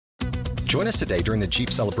Join us today during the Jeep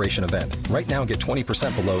Celebration event. Right now, get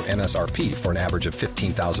 20% below MSRP for an average of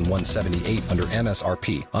 $15,178 under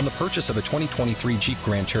MSRP on the purchase of a 2023 Jeep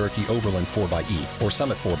Grand Cherokee Overland 4xE or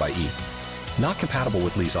Summit 4xE. Not compatible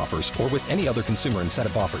with lease offers or with any other consumer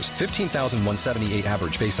incentive offers. $15,178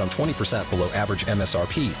 average based on 20% below average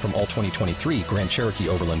MSRP from all 2023 Grand Cherokee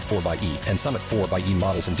Overland 4xE and Summit 4xE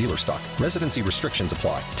models in dealer stock. Residency restrictions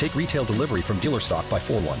apply. Take retail delivery from dealer stock by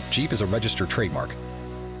 4/1. Jeep is a registered trademark.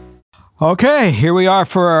 Okay, here we are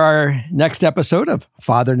for our next episode of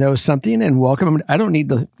Father Knows Something, and welcome. I don't need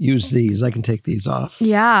to use these. I can take these off.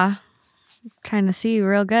 Yeah. Trying to see you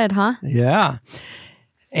real good, huh? Yeah.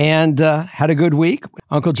 And had a good week.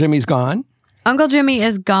 Uncle Jimmy's gone. Uncle Jimmy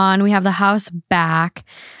is gone. We have the house back.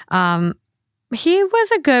 He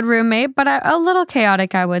was a good roommate, but a little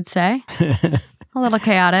chaotic, I would say. A little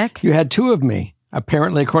chaotic. You had two of me.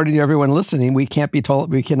 Apparently, according to everyone listening, we cannot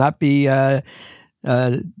be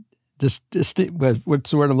what's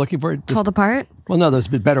the word I'm looking for? Told apart? Well, no,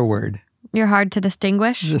 there's a better word. You're hard to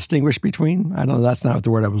distinguish? Distinguish between? I don't know. That's not the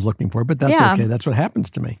word I was looking for, but that's okay. That's what happens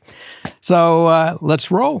to me. So let's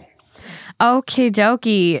roll. Okie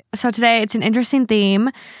dokie. So today it's an interesting theme.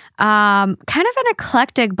 Kind of an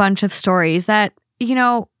eclectic bunch of stories that,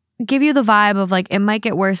 give you the vibe of like it might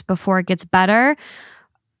get worse before it gets better,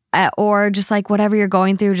 or just like whatever you're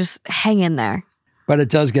going through, just hang in there. But it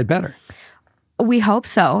does get better. We hope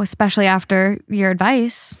so, especially after your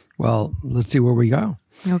advice. Well, let's see where we go.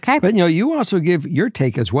 Okay. But, you also give your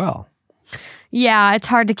take as well. Yeah, it's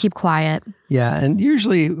hard to keep quiet. Yeah, and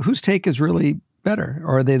usually whose take is really better?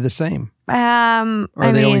 Or are they the same? Or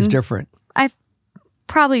are they always different?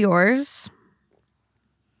 Probably yours.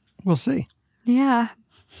 We'll see. Yeah.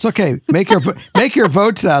 It's okay. Make your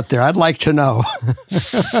votes out there. I'd like to know.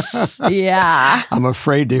 Yeah. I'm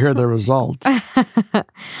afraid to hear the results.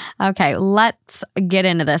 Okay, let's get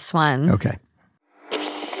into this one. Okay.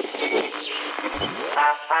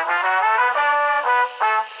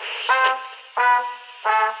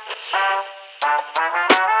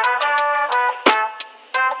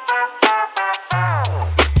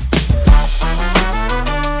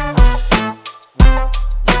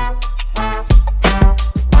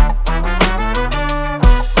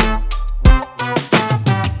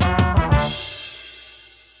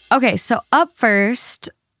 Okay, so up first,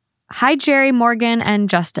 hi Jerry, Morgan, and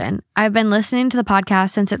Justin. I've been listening to the podcast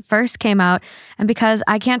since it first came out, and because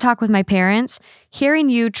I can't talk with my parents, hearing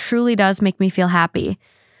you truly does make me feel happy.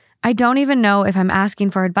 I don't even know if I'm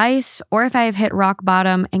asking for advice or if I have hit rock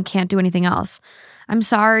bottom and can't do anything else. I'm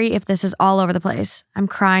sorry if this is all over the place. I'm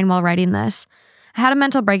crying while writing this. I had a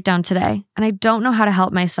mental breakdown today, and I don't know how to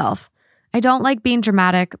help myself. I don't like being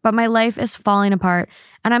dramatic, but my life is falling apart,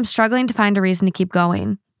 and I'm struggling to find a reason to keep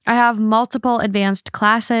going. I have multiple advanced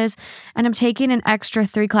classes, and I'm taking an extra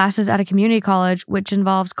 3 classes at a community college, which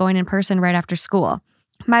involves going in person right after school.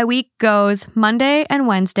 My week goes Monday and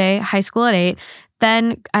Wednesday, high school at 8,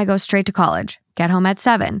 then I go straight to college, get home at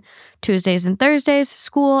 7. Tuesdays and Thursdays,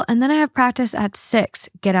 school, and then I have practice at 6,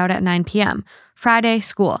 get out at 9 p.m. Friday,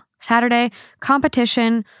 school. Saturday,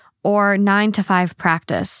 competition or 9 to 5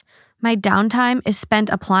 practice. My downtime is spent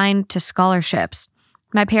applying to scholarships.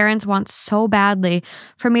 My parents want so badly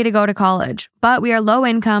for me to go to college, but we are low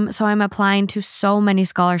income, so I'm applying to so many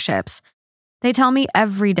scholarships. They tell me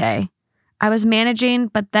every day. I was managing,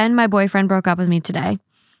 but then my boyfriend broke up with me today.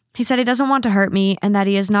 He said he doesn't want to hurt me and that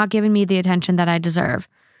he is not giving me the attention that I deserve.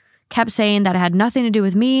 Kept saying that it had nothing to do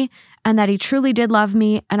with me and that he truly did love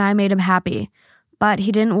me and I made him happy. But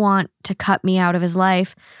he didn't want to cut me out of his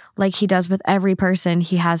life like he does with every person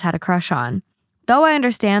he has had a crush on. Though I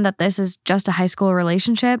understand that this is just a high school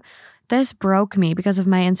relationship, this broke me because of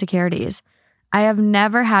my insecurities. I have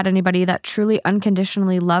never had anybody that truly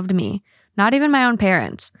unconditionally loved me, not even my own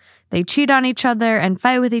parents. They cheat on each other and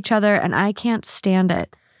fight with each other, and I can't stand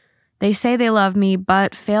it. They say they love me,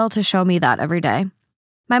 but fail to show me that every day.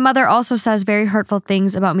 My mother also says very hurtful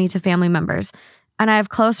things about me to family members, and I have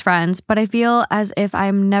close friends, but I feel as if I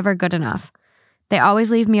am never good enough. They always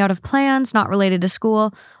leave me out of plans not related to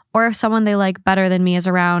school, or if someone they like better than me is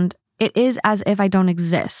around, it is as if I don't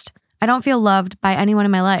exist. I don't feel loved by anyone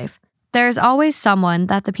in my life. There is always someone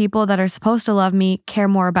that the people that are supposed to love me care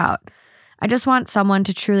more about. I just want someone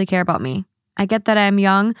to truly care about me. I get that I am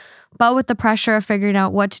young, but with the pressure of figuring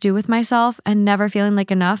out what to do with myself and never feeling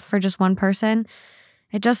like enough for just one person,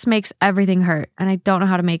 it just makes everything hurt, and I don't know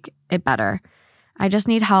how to make it better. I just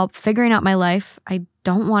need help figuring out my life. I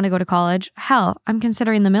don't want to go to college. Hell, I'm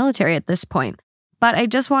considering the military at this point. But I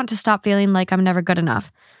just want to stop feeling like I'm never good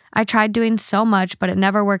enough. I tried doing so much, but it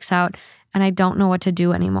never works out, and I don't know what to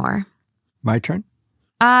do anymore. My turn?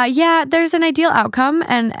 Yeah, there's an ideal outcome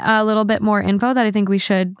and a little bit more info that I think we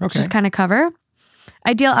should just kind of cover.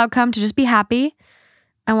 Ideal outcome, to just be happy.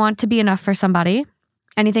 I want to be enough for somebody.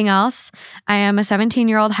 Anything else? I am a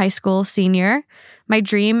 17-year-old high school senior. My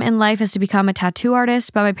dream in life is to become a tattoo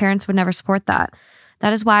artist, but my parents would never support that.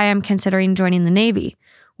 That is why I'm considering joining the Navy.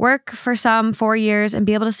 Work for some 4 years and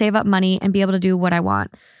be able to save up money and be able to do what I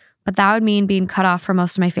want. But that would mean being cut off from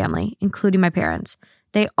most of my family, including my parents.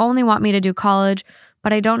 They only want me to do college,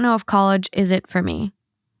 but I don't know if college is it for me.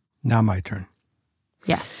 Now my turn.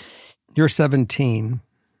 Yes. You're 17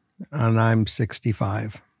 and I'm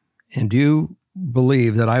 65. And you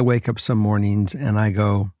believe that I wake up some mornings and I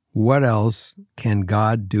go, what else can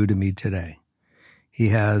God do to me today? He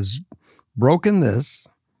has broken this,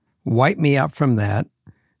 wiped me out from that.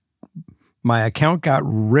 My account got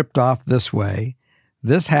ripped off this way.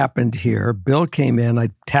 This happened here. Bill came in, a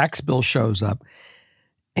tax bill shows up.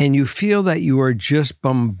 And you feel that you are just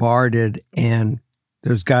bombarded and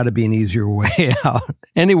there's got to be an easier way out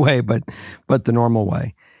anyway, but the normal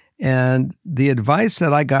way. And the advice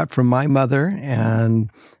that I got from my mother, and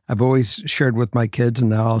I've always shared with my kids, and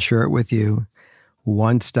now I'll share it with you,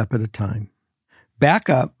 one step at a time. Back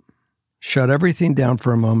up, shut everything down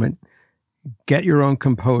for a moment, get your own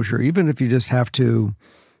composure, even if you just have to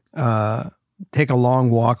take a long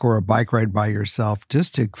walk or a bike ride by yourself,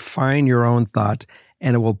 just to find your own thoughts.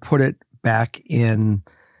 And it will put it back in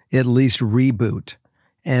at least reboot,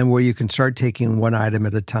 and where you can start taking one item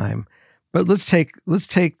at a time. But let's take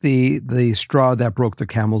the straw that broke the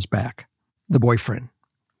camel's back. The boyfriend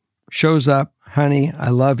shows up, honey, I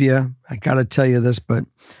love you. I got to tell you this, but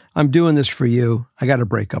I'm doing this for you. I got to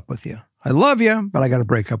break up with you. I love you, but I got to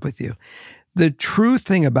break up with you. The true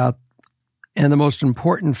thing about, and the most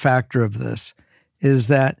important factor of this, is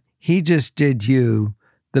that he just did you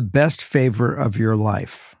the best favor of your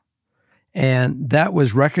life. And that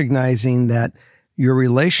was recognizing that your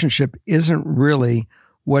relationship isn't really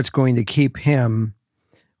what's going to keep him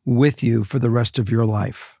with you for the rest of your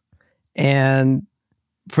life. And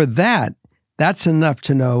for that, that's enough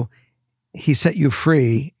to know he set you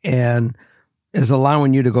free and is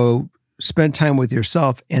allowing you to go spend time with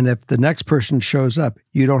yourself. And if the next person shows up,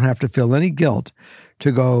 you don't have to feel any guilt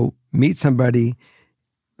to go meet somebody,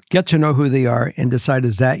 get to know who they are, and decide,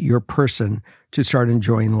 is that your person to start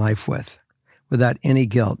enjoying life with, without any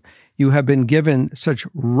guilt. You have been given such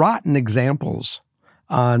rotten examples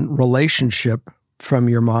on relationship from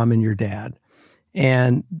your mom and your dad.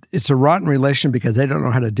 And it's a rotten relation because they don't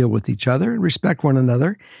know how to deal with each other and respect one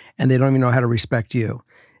another, and they don't even know how to respect you.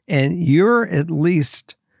 And you're at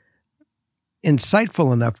least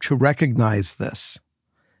insightful enough to recognize this.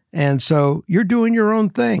 And so you're doing your own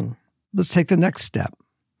thing. Let's take the next step.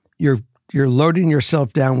 You're loading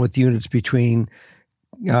yourself down with units between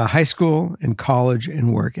high school and college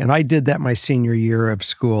and work. And I did that my senior year of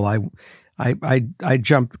school. I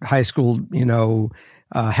jumped high school,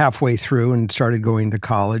 halfway through and started going to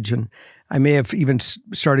college. And I may have even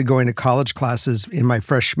started going to college classes in my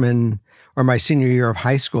freshman or my senior year of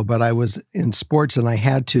high school, but I was in sports and I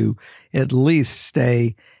had to at least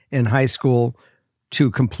stay in high school to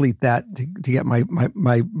complete that, to get my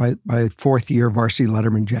fourth year varsity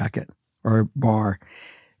Letterman jacket or bar.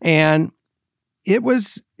 And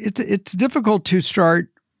it's difficult to start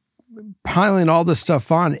piling all this stuff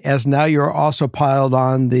on as now you're also piled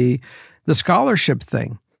on the scholarship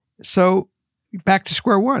thing. So back to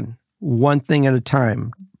square one thing at a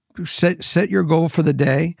time. Set your goal for the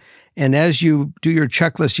day. And as you do your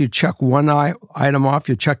checklist, you check one item off,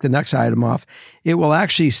 you check the next item off. It will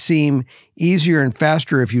actually seem easier and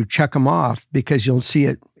faster if you check them off because you'll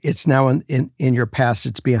see it's now in your past,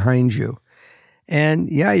 it's behind you. And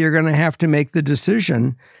yeah, you're going to have to make the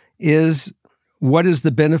decision is what is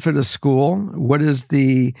the benefit of school? What is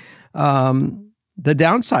the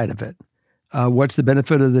downside of it? What's the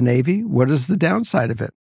benefit of the Navy? What is the downside of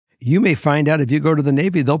it? You may find out if you go to the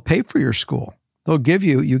Navy, they'll pay for your school. They'll give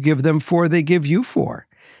you give them 4, they give you 4.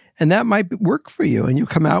 And that might work for you. And you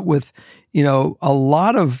come out with, a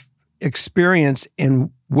lot of experience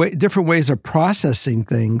in different ways of processing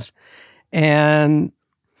things. And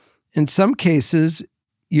in some cases,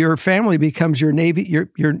 your family becomes your Navy,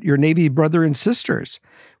 your Navy brother and sisters,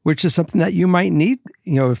 which is something that you might need,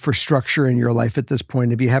 for structure in your life at this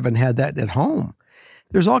point if you haven't had that at home.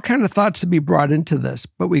 There's all kinds of thoughts to be brought into this,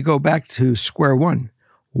 but we go back to square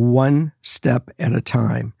one step at a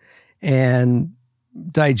time, and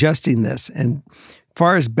digesting this. And as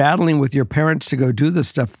far as battling with your parents to go do this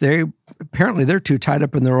stuff, they're too tied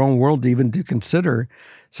up in their own world even to consider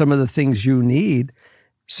some of the things you need.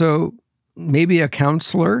 So maybe a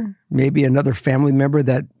counselor, maybe another family member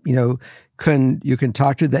that, can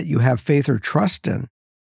talk to, that you have faith or trust in.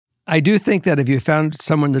 I do think that if you found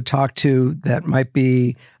someone to talk to that might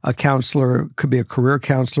be a counselor, could be a career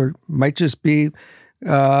counselor, might just be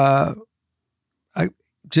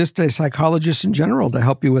just a psychologist in general to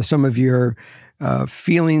help you with some of your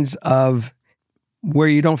feelings of where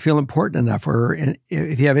you don't feel important enough, or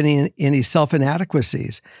if you have any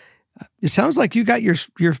self-inadequacies. It sounds like you got your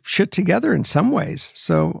shit together in some ways.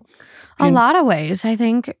 So a lot of ways. I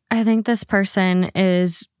think this person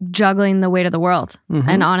is juggling the weight of the world,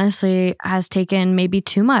 and honestly has taken maybe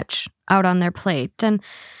too much out on their plate. And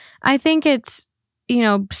I think it's,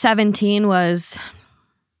 17 was...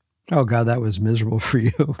 Oh God, that was miserable for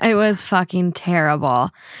you. It was fucking terrible.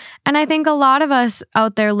 And I think a lot of us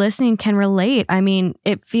out there listening can relate. I mean,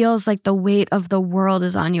 it feels like the weight of the world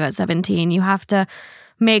is on you at 17. You have to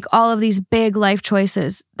make all of these big life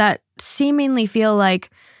choices that seemingly feel like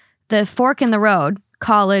the fork in the road: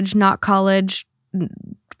 college, not college,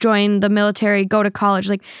 join the military, go to college.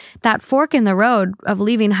 Like that fork in the road of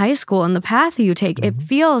leaving high school and the path you take, it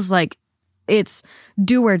feels like it's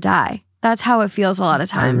do or die. That's how it feels a lot of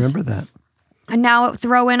times. I remember that. And now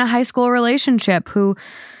throw in a high school relationship who,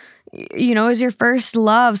 is your first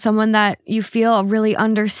love, someone that you feel really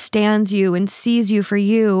understands you and sees you for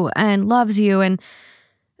you and loves you, and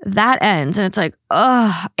that ends, and it's like,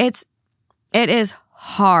 it is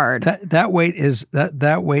hard. That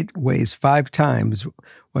weight weighs 5 times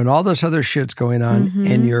when all this other shit's going on,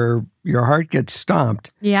 and your heart gets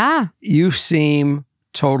stomped. Yeah, you seem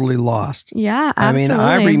totally lost. Yeah, absolutely.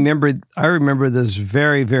 I mean, I remember this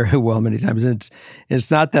very, very well many times.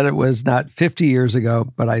 It's not that it was not 50 years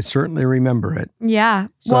ago, but I certainly remember it. Yeah.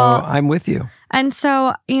 So I'm with you. And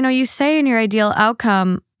so, you say in your ideal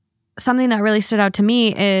outcome, something that really stood out to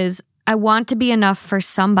me is, I want to be enough for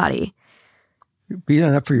somebody. Be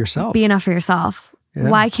enough for yourself. Be enough for yourself. Yeah.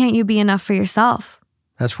 Why can't you be enough for yourself?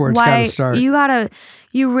 That's where it's got to start.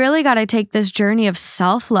 You really got to take this journey of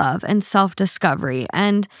self-love and self-discovery.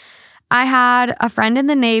 And I had a friend in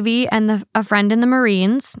the Navy and a friend in the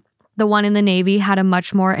Marines. The one in the Navy had a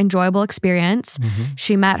much more enjoyable experience.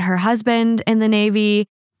 She met her husband in the Navy.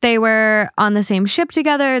 They were on the same ship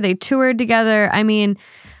together. They toured together. I mean,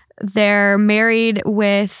 they're married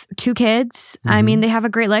with 2 kids. I mean, they have a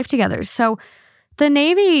great life together. So the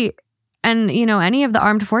Navy and, any of the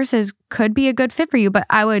armed forces could be a good fit for you, but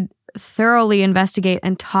I would thoroughly investigate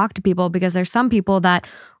and talk to people, because there's some people that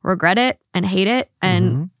regret it and hate it,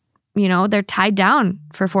 and, they're tied down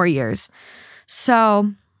for 4 years.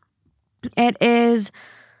 So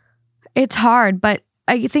it's hard, but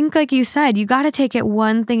I think, like you said, you got to take it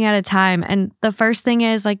one thing at a time. And the first thing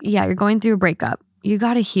is, you're going through a breakup. You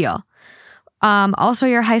got to heal. Also,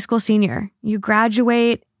 you're a high school senior. You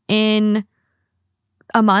graduate in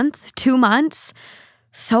a month, 2 months.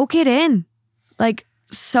 Soak it in.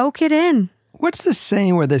 Soak it in. What's the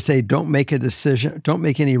saying where they say, don't make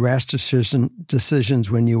any rash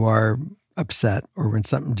decisions when you are upset or when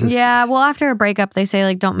something just... Yeah, well, after a breakup, they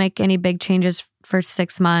say, don't make any big changes for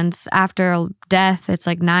 6 months. After a death, it's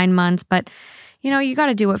 9 months. But, you got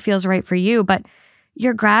to do what feels right for you. But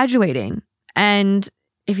you're graduating. And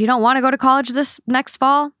if you don't want to go to college this next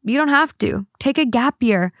fall, you don't have to. Take a gap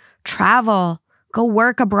year. Travel. Go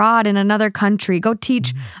work abroad in another country. Go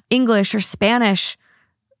teach English or Spanish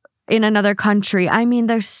in another country. I mean,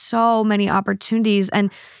 there's so many opportunities,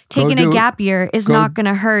 and taking a gap year is not going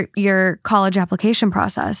to hurt your college application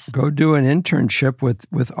process. Go do an internship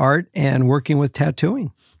with art and working with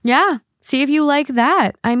tattooing. Yeah. See if you like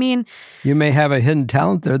that. I mean, you may have a hidden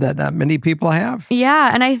talent there that not many people have.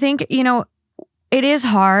 Yeah. And I think, it is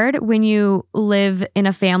hard when you live in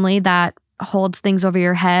a family that holds things over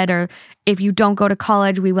your head, or if you don't go to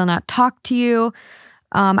college, we will not talk to you.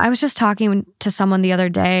 I was just talking to someone the other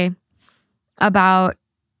day about,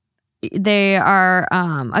 they are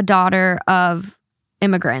a daughter of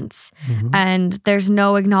immigrants, and there's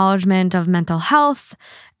no acknowledgement of mental health,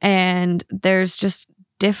 and there's just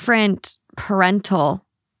different parental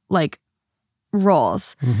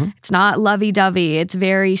roles. It's not lovey-dovey. It's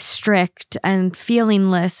very strict and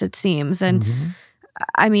feelingless, it seems. And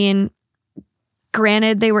I mean,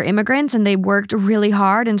 granted, they were immigrants and they worked really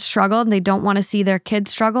hard and struggled, and they don't want to see their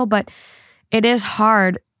kids struggle, but it is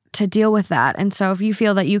hard to deal with that. And so if you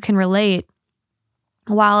feel that you can relate,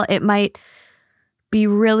 while it might be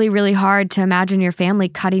really, really hard to imagine your family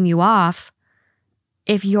cutting you off,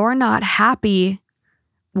 if you're not happy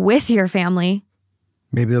with your family,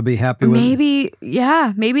 maybe they'll be happy with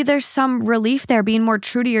maybe there's some relief there, being more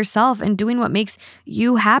true to yourself and doing what makes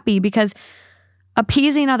you happy, because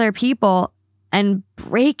appeasing other people and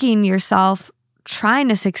breaking yourself trying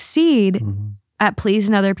to succeed at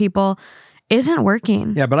pleasing other people isn't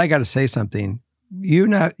working. Yeah, but I got to say something. You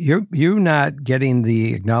not getting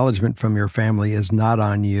the acknowledgement from your family is not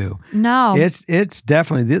on you. No. It's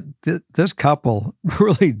definitely, this couple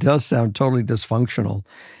really does sound totally dysfunctional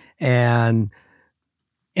and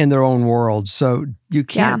in their own world. So you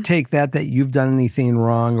can't take that you've done anything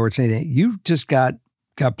wrong or it's anything. You just got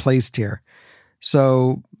placed here.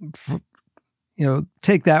 So,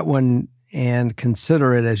 take that one and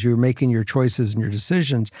consider it as you're making your choices and your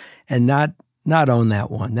decisions and not own that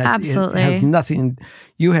one. That Absolutely. It has nothing,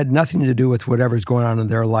 you had nothing to do with whatever's going on in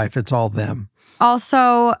their life. It's all them.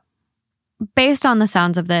 Also, based on the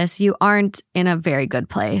sounds of this, you aren't in a very good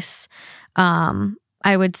place.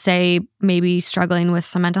 I would say maybe struggling with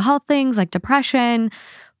some mental health things like depression,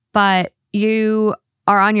 but you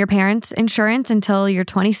are on your parents' insurance until you're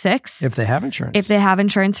 26. If they have insurance. If they have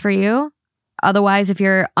insurance for you. Otherwise, if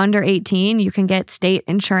you're under 18, you can get state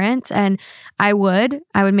insurance. And I would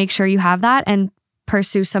make sure you have that and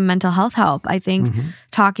pursue some mental health help. I think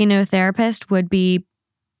talking to a therapist would be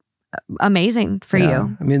amazing for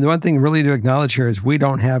you. I mean, the one thing really to acknowledge here is we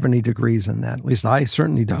don't have any degrees in that. At least I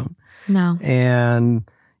certainly don't. No. And,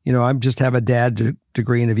 I just have a dad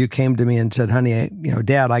degree. And if you came to me and said, honey,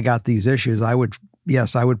 Dad, I got these issues, I would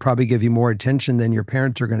probably give you more attention than your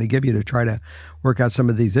parents are going to give you to try to work out some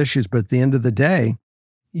of these issues. But at the end of the day,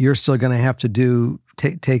 you're still going to have to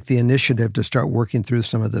take the initiative to start working through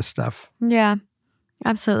some of this stuff. Yeah,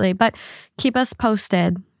 absolutely. But keep us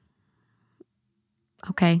posted.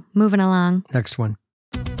 Okay, moving along. Next one.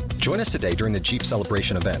 Join us today during the Jeep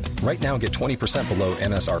Celebration event. Right now, get 20% below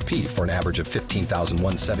MSRP for an average of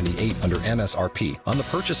 $15,178 under MSRP on the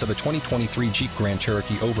purchase of a 2023 Jeep Grand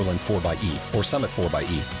Cherokee Overland 4xE or Summit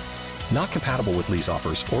 4xE. Not compatible with lease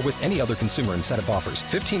offers or with any other consumer incentive offers.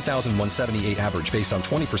 $15,178 average based on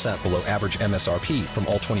 20% below average MSRP from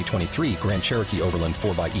all 2023 Grand Cherokee Overland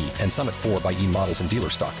 4xE and Summit 4xE models in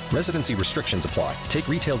dealer stock. Residency restrictions apply. Take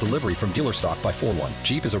retail delivery from dealer stock by 4/1.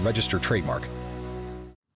 Jeep is a registered trademark.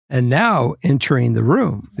 And now entering the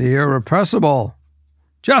room, the irrepressible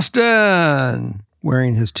Justin,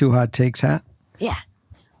 wearing his Too Hot Takes hat. Yeah.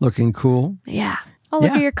 Looking cool. Yeah. Oh,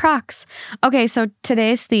 look at your Crocs. Okay, so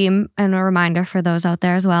today's theme, and a reminder for those out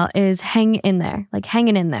there as well, is hang in there, like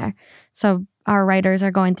hanging in there. So our writers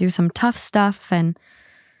are going through some tough stuff and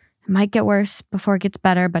it might get worse before it gets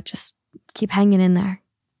better, but just keep hanging in there.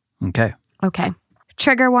 Okay. Okay.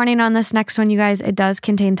 Trigger warning on this next one, you guys. It does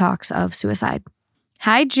contain talks of suicide.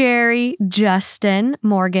 Hi, Jerry, Justin,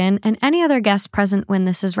 Morgan, and any other guests present when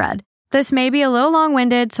this is read. This may be a little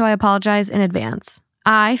long-winded, so I apologize in advance.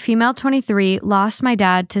 I, female 23, lost my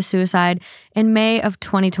dad to suicide in May of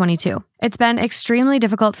 2022. It's been extremely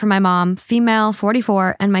difficult for my mom, female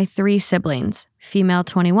 44, and my 3 siblings, female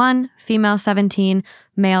 21, female 17,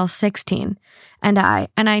 male 16, and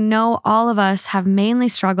I know all of us have mainly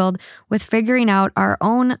struggled with figuring out our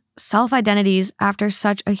own self-identities after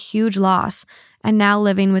such a huge loss and now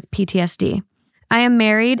living with PTSD. I am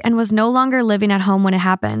married and was no longer living at home when it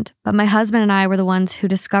happened, but my husband and I were the ones who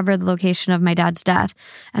discovered the location of my dad's death,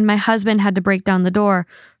 and my husband had to break down the door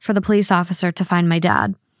for the police officer to find my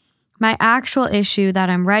dad. My actual issue that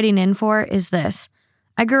I'm writing in for is this.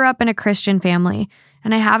 I grew up in a Christian family,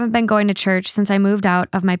 and I haven't been going to church since I moved out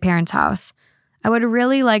of my parents' house. I would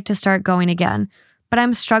really like to start going again, but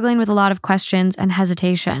I'm struggling with a lot of questions and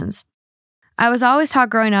hesitations. I was always taught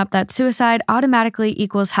growing up that suicide automatically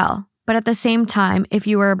equals hell. But at the same time, if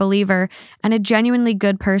you were a believer and a genuinely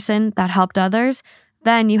good person that helped others,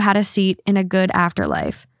 then you had a seat in a good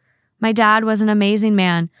afterlife. My dad was an amazing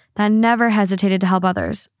man that never hesitated to help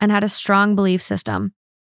others and had a strong belief system.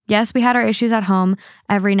 Yes, we had our issues at home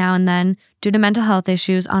every now and then due to mental health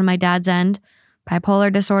issues on my dad's end,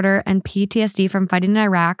 bipolar disorder, and PTSD from fighting in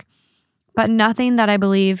Iraq, but nothing that I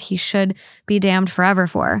believe he should be damned forever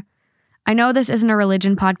for. I know this isn't a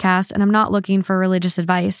religion podcast, and I'm not looking for religious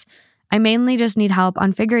advice. I mainly just need help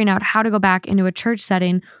on figuring out how to go back into a church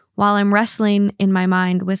setting while I'm wrestling in my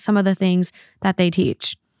mind with some of the things that they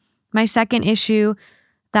teach. My second issue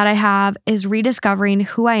that I have is rediscovering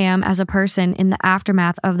who I am as a person in the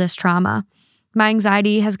aftermath of this trauma. My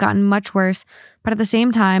anxiety has gotten much worse, but at the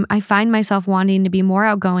same time, I find myself wanting to be more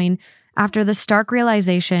outgoing after the stark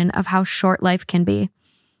realization of how short life can be.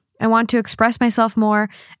 I want to express myself more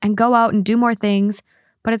and go out and do more things,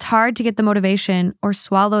 but it's hard to get the motivation or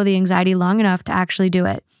swallow the anxiety long enough to actually do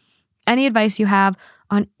it. Any advice you have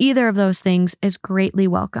on either of those things is greatly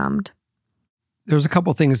welcomed. There's a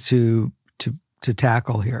couple things to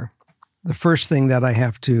tackle here. The first thing that I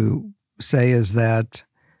have to say is that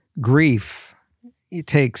grief, it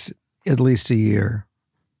takes at least a year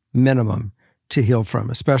minimum to heal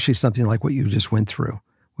from, especially something like what you just went through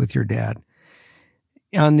with your dad.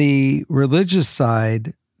 On the religious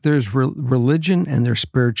side, there's religion and there's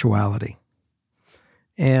spirituality.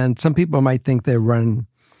 And some people might think they run,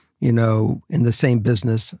 in the same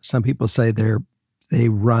business. Some people say they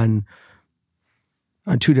run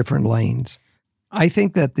on two different lanes. I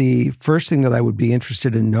think that the first thing that I would be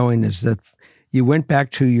interested in knowing is that you went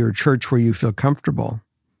back to your church where you feel comfortable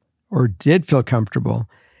or did feel comfortable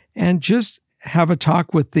and just have a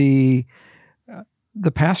talk with the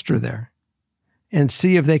pastor there and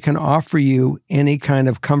see if they can offer you any kind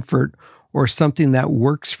of comfort or something that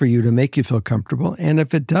works for you to make you feel comfortable. And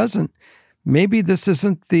if it doesn't, maybe this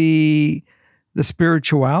isn't the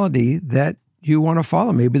spirituality that you want to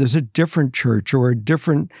follow. Maybe there's a different church or a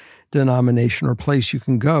different denomination or place you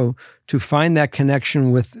can go to find that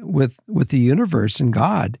connection with the universe and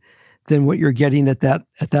God than what you're getting at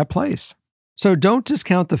that place. So don't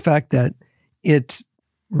discount the fact that it's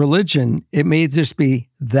religion. It may just be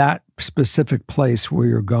that specific place where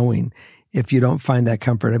you're going if you don't find that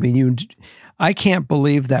comfort. I mean, I can't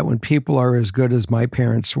believe that when people are as good as my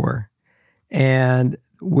parents were, and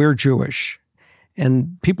we're Jewish,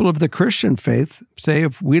 and people of the Christian faith say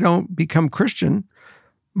if we don't become Christian,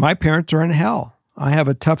 my parents are in hell. I have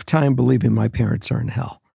a tough time believing my parents are in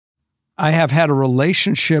hell. I have had a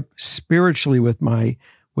relationship spiritually with my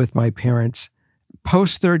parents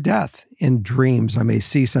post their death in dreams. I may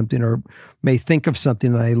see something or may think of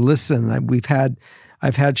something and I listen.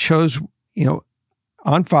 I've had shows,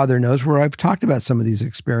 on Father Knows where I've talked about some of these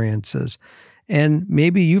experiences. And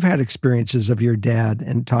maybe you've had experiences of your dad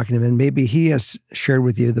and talking to him, and maybe he has shared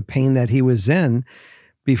with you the pain that he was in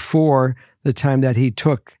before the time that he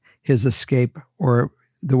took his escape or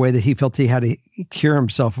the way that he felt he had to cure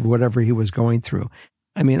himself of whatever he was going through.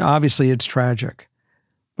 I mean, obviously it's tragic,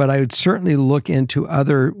 but I would certainly look into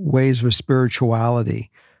other ways of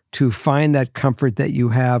spirituality to find that comfort that you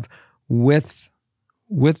have with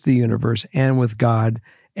the universe and with God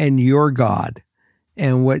and your God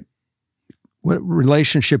and what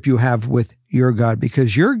relationship you have with your God,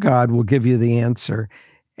 because your God will give you the answer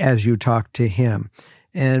as you talk to him.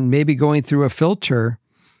 And maybe going through a filter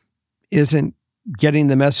isn't getting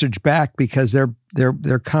the message back because they're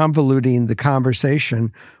convoluting the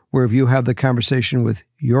conversation, where if you have the conversation with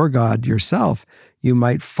your God yourself, you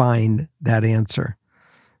might find that answer.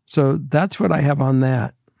 So that's what I have on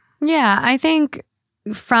that. Yeah, I think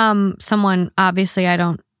from someone, obviously I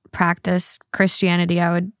don't practice Christianity.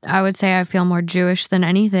 I would say I feel more Jewish than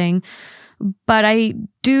anything. But I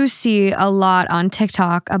do see a lot on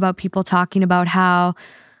TikTok about people talking about how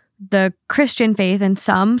the Christian faith in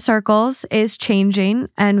some circles is changing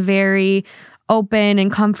and very open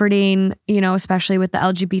and comforting, especially with the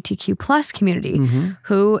LGBTQ plus community,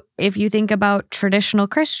 who, if you think about traditional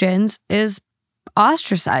Christians, is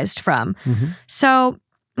ostracized from. So,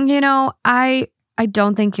 I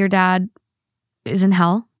don't think your dad is in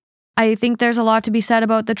hell. I think there's a lot to be said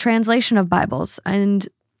about the translation of Bibles and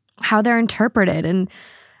how they're interpreted. And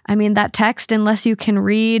I mean, that text, unless you can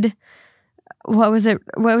read, what was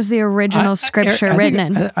the original scripture written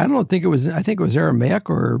in? I don't think it was, I think it was Aramaic,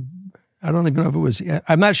 or I don't even know if it was,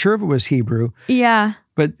 I'm not sure if it was Hebrew. Yeah.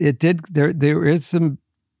 But it did, there is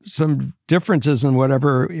some differences in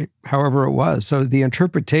however it was. So the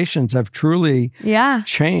interpretations have truly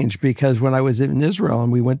changed, because when I was in Israel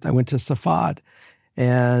and I went to Safad,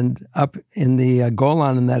 and up in the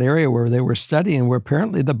Golan, in that area where they were studying, where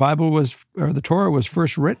apparently the Torah was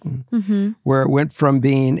first written, where it went from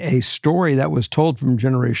being a story that was told from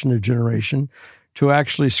generation to generation to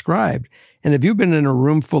actually scribed. And if you've been in a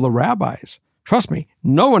room full of rabbis, trust me,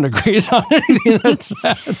 no one agrees on anything that's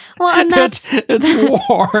said. Well, and it's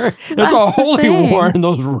war. It's a holy war in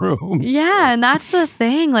those rooms. Yeah, and that's the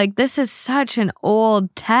thing. Like, this is such an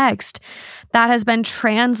old text that has been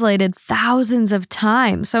translated thousands of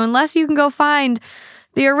times. So unless you can go find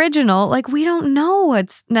the original, we don't know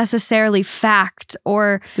what's necessarily fact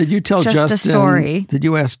or did you tell just Justin, a story. Did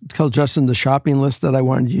you tell Justin the shopping list that I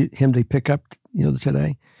wanted him to pick up,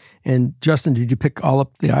 today? And Justin, did you pick all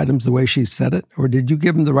up the items the way she said it? Or did you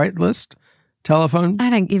give him the right list? Telephone? I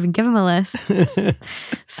didn't even give him a list.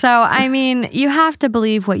 So, I mean, you have to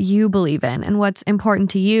believe what you believe in and what's important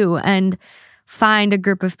to you, and find a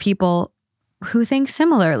group of people who think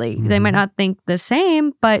similarly. They might not think the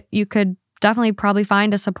same, but you could definitely probably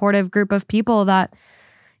find a supportive group of people that,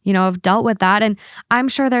 have dealt with that. And I'm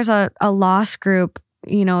sure there's a lost group,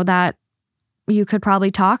 that you could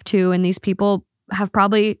probably talk to, and these people have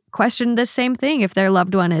probably questioned this same thing if their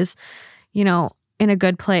loved one is, in a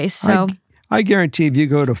good place. So I guarantee if you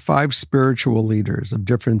go to 5 spiritual leaders of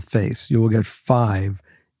different faiths, you will get 5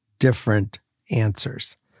 different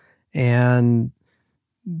answers. And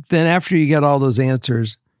then after you get all those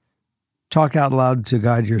answers, talk out loud to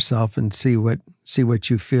God yourself and see what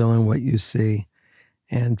you feel and what you see,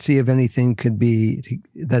 and see if anything could be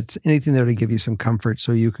that's anything that would give you some comfort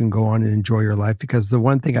so you can go on and enjoy your life. Because the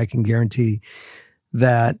one thing I can guarantee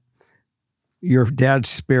that your dad's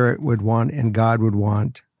spirit would want and God would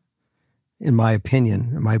want, in my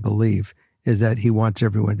opinion, in my belief, is that he wants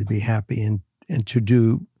everyone to be happy and to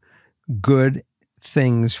do good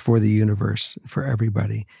things for the universe, for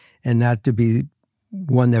everybody, and not to be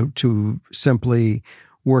one that to simply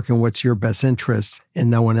work in what's your best interest and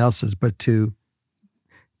no one else's, but to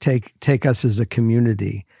take us as a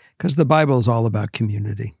community, because the Bible is all about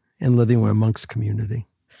community and living amongst community.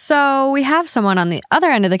 So we have someone on the other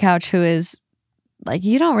end of the couch who is like,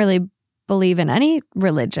 you don't really believe in any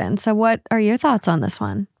religion. So what are your thoughts on this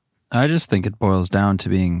one? I just think it boils down to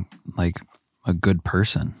being like a good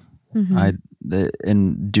person.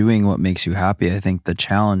 In doing what makes you happy. I think the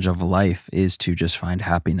challenge of life is to just find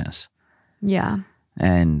happiness. Yeah.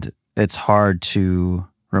 And it's hard to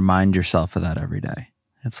remind yourself of that every day.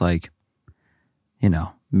 It's like,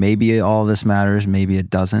 maybe all this matters, maybe it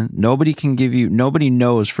doesn't. Nobody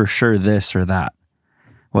knows for sure this or that.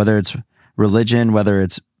 Whether it's religion, whether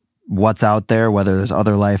it's what's out there, whether there's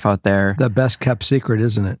other life out there. The best kept secret,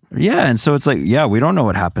 isn't it? Yeah. And so it's like, we don't know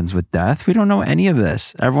what happens with death. We don't know any of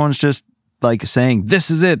this. Everyone's just like saying, this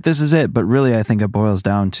is it. But really, I think it boils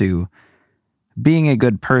down to being a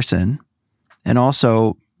good person and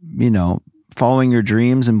also, following your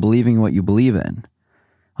dreams and believing what you believe in.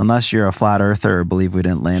 Unless you're a flat earther or believe we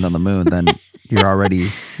didn't land on the moon, then you're already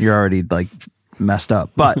like messed up.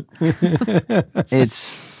 But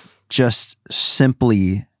it's just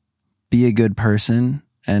simply be a good person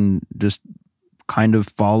and just kind of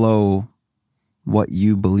follow what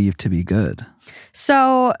you believe to be good.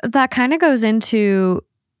 So that kind of goes into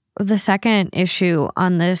the second issue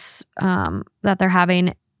on this that they're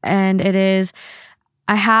having, and it is,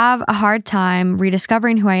 I have a hard time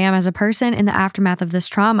rediscovering who I am as a person in the aftermath of this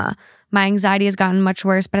trauma. My anxiety has gotten much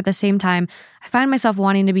worse, but at the same time, I find myself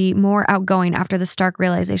wanting to be more outgoing after the stark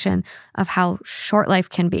realization of how short life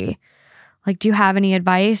can be. Like, do you have any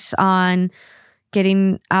advice on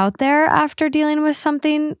getting out there after dealing with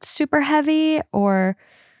something super heavy, or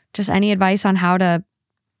just any advice on how to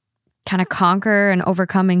kind of conquer and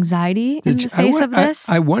overcome anxiety in the face of this?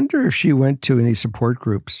 I wonder if she went to any support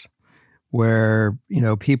groups where,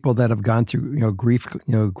 people that have gone through,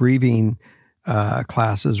 grieving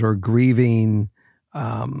classes or grieving.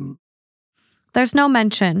 There's no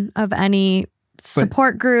mention of any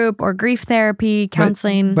support group or grief therapy,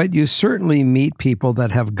 counseling. But you certainly meet people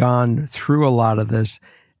that have gone through a lot of this.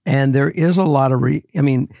 And there is a lot of,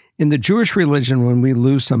 in the Jewish religion, when we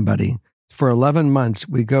lose somebody, for 11 months,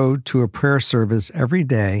 we go to a prayer service every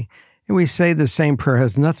day, and we say the same prayer. It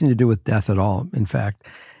has nothing to do with death at all, in fact.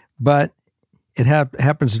 But it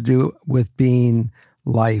happens to do with being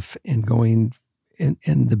life and going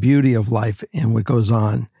in the beauty of life and what goes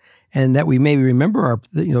on. And that we may remember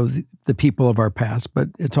the people of our past, but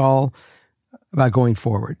it's all about going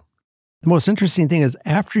forward. The most interesting thing is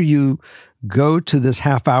after you go to this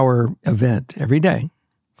half-hour event every day,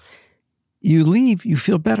 you leave, you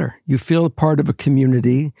feel better. You feel part of a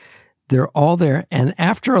community. They're all there. And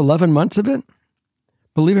after 11 months of it,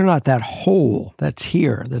 believe it or not, that hole that's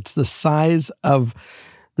here, that's the size of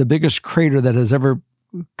the biggest crater that has ever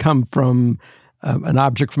come from an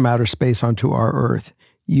object from outer space onto our Earth,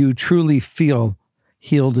 you truly feel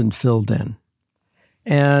healed and filled in.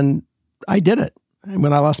 And I did it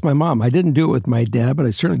when I lost my mom. I didn't do it with my dad, but I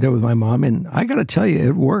certainly did it with my mom. And I got to tell you,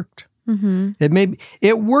 it worked. Mm-hmm.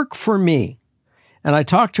 It worked for me. And I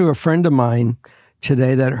talked to a friend of mine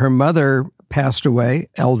today that her mother passed away,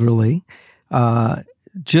 elderly,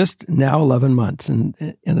 just now 11 months, and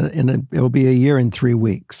it'll be a year in 3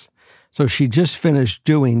 weeks. So she just finished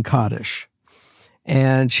doing Kaddish.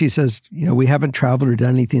 And she says, we haven't traveled or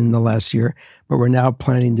done anything in the last year, but we're now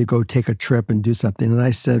planning to go take a trip and do something. And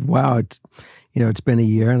I said, wow, it's been a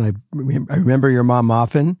year, and I remember your mom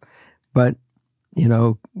often, but,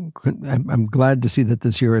 I'm glad to see that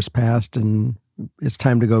this year has passed, and it's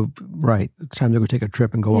time to go, right. It's time to go take a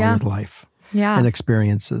trip and go on with life and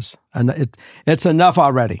experiences. And it's enough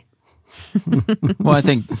already. Well, I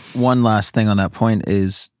think one last thing on that point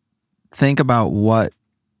is think about what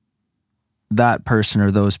that person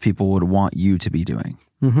or those people would want you to be doing.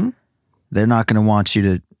 Mm-hmm. They're not going to want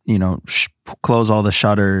you to, close all the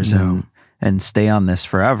shutters and stay on this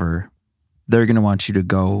forever. They're going to want you to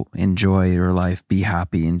go enjoy your life, be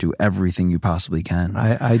happy, and do everything you possibly can.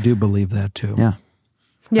 I do believe that too. Yeah.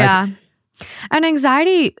 Yeah. And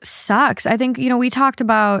anxiety sucks. I think, we talked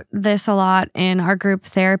about this a lot in our group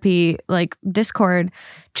therapy, like Discord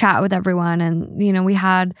chat with everyone. And, we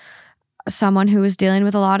had someone who was dealing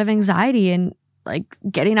with a lot of anxiety and like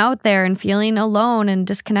getting out there and feeling alone and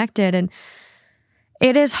disconnected. And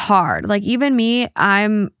it is hard. Like even me,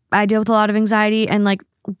 I deal with a lot of anxiety, and like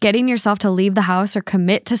getting yourself to leave the house or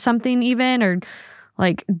commit to something even, or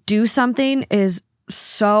like do something is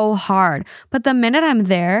so hard. But the minute I'm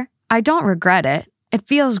there, I don't regret it. It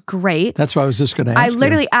feels great. That's what I was just going to ask I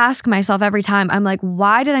literally ask myself every time, I'm like,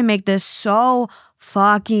 why did I make this so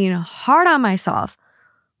fucking hard on myself?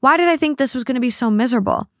 Why did I think this was going to be so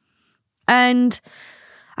miserable? And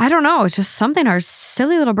I don't know, it's just something our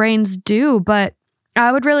silly little brains do. But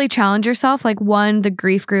I would really challenge yourself. Like one, the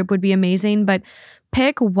grief group would be amazing, but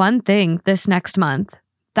pick one thing this next month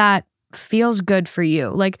that feels good for you.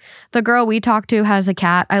 Like the girl we talked to has a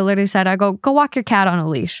cat. I literally said, I go walk your cat on a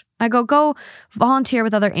leash. I go volunteer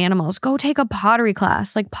with other animals. Go take a pottery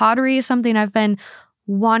class. Like pottery is something I've been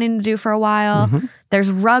wanting to do for a while. Mm-hmm.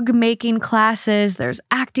 There's rug making classes. There's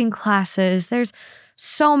acting classes. There's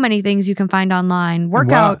so many things you can find online.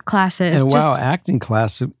 Workout classes. And acting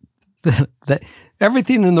class.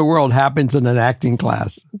 Everything in the world happens in an acting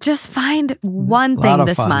class. Just find one thing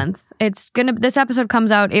this month. This episode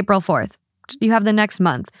comes out April 4th. You have the next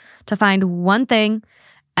month to find one thing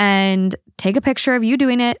and take a picture of you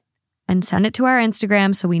doing it and send it to our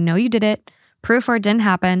Instagram so we know you did it. Proof or it didn't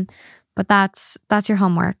happen. But that's your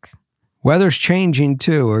homework. Weather's changing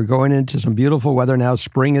too. We're going into some beautiful weather now.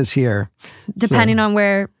 Spring is here. Depending on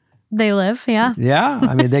where they live, yeah. Yeah.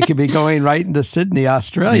 I mean, they could be going right into Sydney,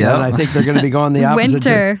 Australia. Yep. And I think they're going to be going the opposite.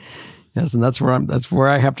 Winter. Yes, and that's where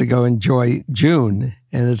I have to go enjoy June.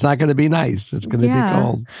 And it's not going to be nice. It's going to be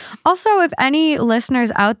cold. Also, if any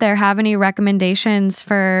listeners out there have any recommendations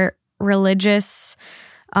for religious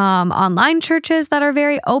online churches that are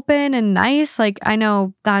very open and nice, like I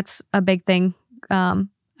know that's a big thing. And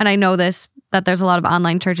I know that there's a lot of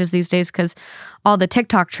online churches these days because all the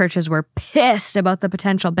TikTok churches were pissed about the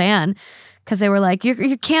potential ban because they were like,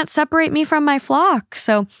 you can't separate me from my flock.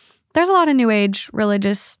 So there's a lot of new age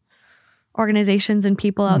religious organizations and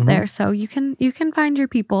people out there. So you can find your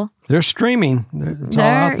people. They're streaming. It's all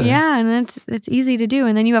out there. Yeah, and it's easy to do.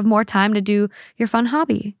 And then you have more time to do your fun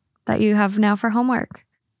hobby that you have now for homework.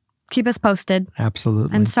 Keep us posted.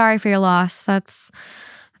 Absolutely. And sorry for your loss. That's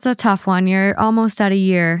a tough one. You're almost at a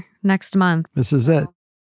year next month. This is it.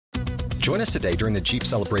 Join us today during the Jeep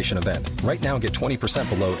Celebration event. Right now, get 20%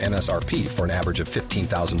 below MSRP for an average of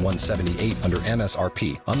 $15,178 under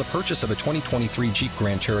MSRP on the purchase of a 2023 Jeep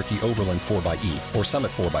Grand Cherokee Overland 4xE or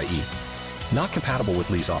Summit 4xE. Not compatible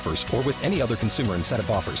with lease offers or with any other consumer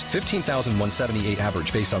incentive offers. $15,178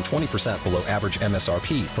 average based on 20% below average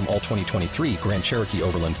MSRP from all 2023 Grand Cherokee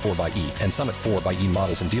Overland 4xE and Summit 4xE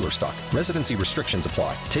models in dealer stock. Residency restrictions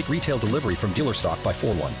apply. Take retail delivery from dealer stock by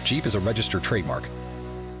 4/1. Jeep is a registered trademark.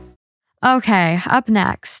 Okay, up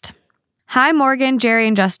next. Hi, Morgan, Jerry,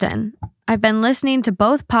 and Justin. I've been listening to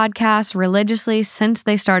both podcasts religiously since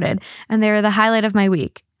they started, and they were the highlight of my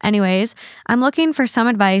week. Anyways, I'm looking for some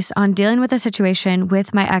advice on dealing with a situation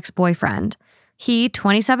with my ex-boyfriend. He,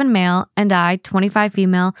 27 male, and I, 25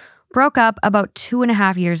 female, broke up about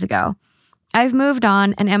 2.5 years ago. I've moved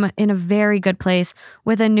on and am in a very good place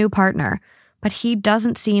with a new partner, but he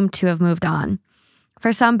doesn't seem to have moved on.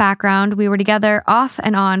 For some background, we were together off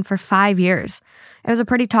and on for 5 years. It was a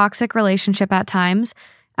pretty toxic relationship at times,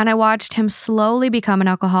 and I watched him slowly become an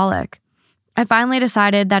alcoholic. I finally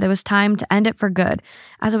decided that it was time to end it for good,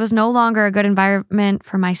 as it was no longer a good environment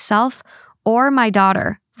for myself or my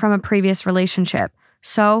daughter from a previous relationship,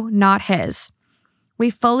 so not his. We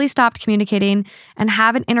fully stopped communicating and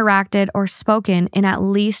haven't interacted or spoken in at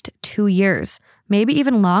least 2 years, maybe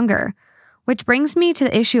even longer, which brings me to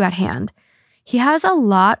the issue at hand. He has a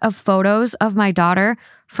lot of photos of my daughter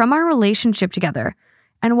from our relationship together,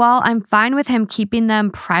 and while I'm fine with him keeping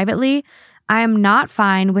them privately, I am not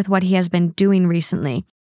fine with what he has been doing recently,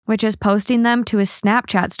 which is posting them to his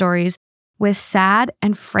Snapchat stories with sad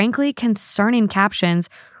and frankly concerning captions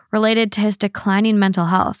related to his declining mental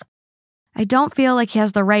health. I don't feel like he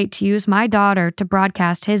has the right to use my daughter to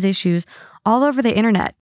broadcast his issues all over the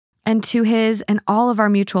internet and to his and all of our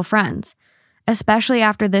mutual friends, especially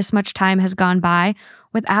after this much time has gone by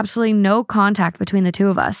with absolutely no contact between the two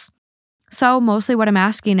of us. So mostly what I'm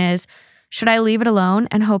asking is, should I leave it alone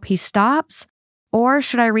and hope he stops, or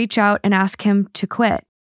should I reach out and ask him to quit?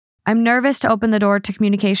 I'm nervous to open the door to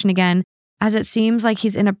communication again, as it seems like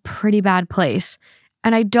he's in a pretty bad place,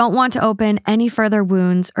 and I don't want to open any further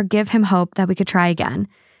wounds or give him hope that we could try again.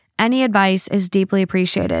 Any advice is deeply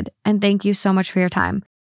appreciated, and thank you so much for your time.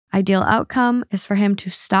 Ideal outcome is for him to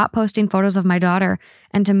stop posting photos of my daughter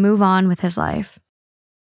and to move on with his life.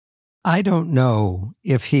 I don't know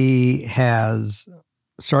if he has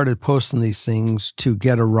started posting these things to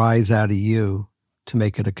get a rise out of you, to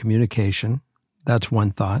make it a communication. That's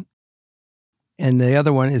one thought. And the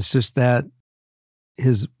other one is just that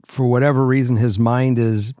for whatever reason, his mind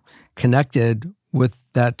is connected with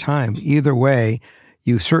that time. Either way,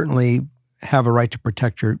 you certainly have a right to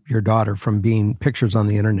protect your daughter from being pictures on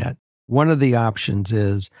the internet. One of the options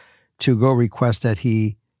is to go request that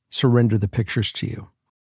he surrender the pictures to you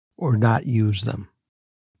or not use them.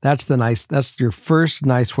 That's your first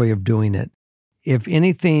nice way of doing it. If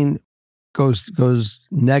anything goes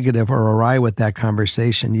negative or awry with that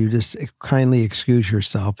conversation, you just kindly excuse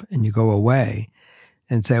yourself and you go away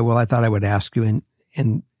and say, well, I thought I would ask you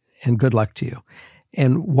and good luck to you,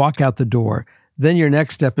 and walk out the door. Then your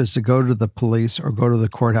next step is to go to the police or go to the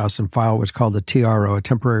courthouse and file what's called a TRO, a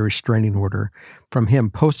temporary restraining order, from him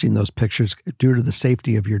posting those pictures due to the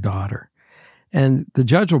safety of your daughter. And the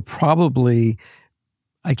judge will probably,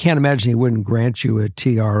 I can't imagine he wouldn't grant you a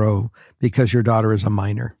TRO because your daughter is a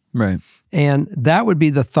minor. Right. And that would be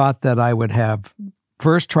the thought that I would have.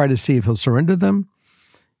 First, try to see if he'll surrender them.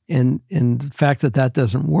 And in the fact that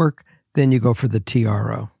doesn't work, then you go for the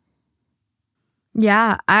TRO.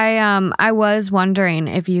 Yeah, I was wondering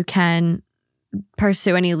if you can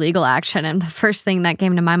pursue any legal action. And the first thing that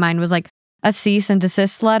came to my mind was like a cease and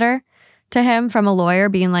desist letter to him from a lawyer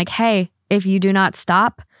being like, hey, if you do not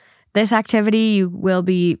stop this activity, you will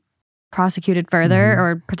be prosecuted further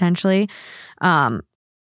or potentially.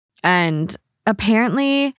 And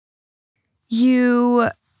apparently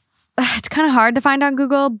it's kind of hard to find on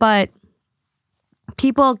Google, but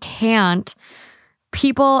people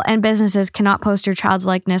and businesses cannot post your child's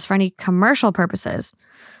likeness for any commercial purposes.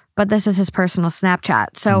 But this is his personal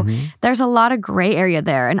Snapchat. So there's a lot of gray area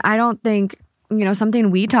there. And I don't think,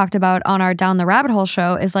 something we talked about on our Down the Rabbit Hole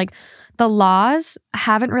show is like the laws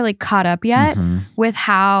haven't really caught up yet with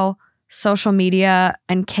how social media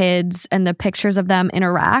and kids and the pictures of them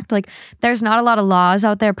interact. Like there's not a lot of laws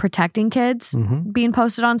out there protecting kids being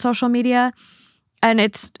posted on social media. And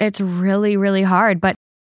it's really, really hard. But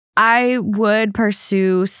I would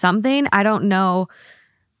pursue something. I don't know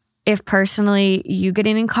if personally you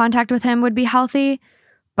getting in contact with him would be healthy,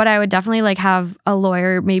 but I would definitely have a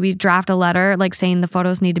lawyer maybe draft a letter saying the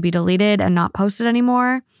photos need to be deleted and not posted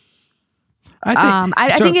anymore.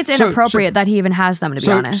 I think it's inappropriate that he even has them, to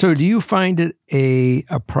be honest. So do you find it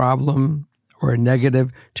a problem or a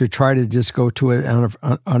negative to try to just go to it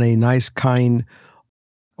on a nice, kind,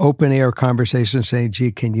 open air conversation saying,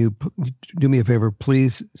 gee, can you do me a favor?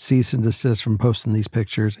 Please cease and desist from posting these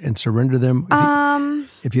pictures and surrender them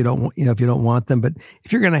if you don't want them. But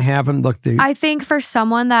if you're going to have them, look, I think for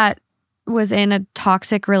someone that was in a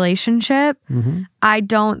toxic relationship, I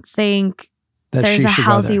don't think there's a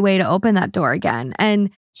healthy way to open that door again. And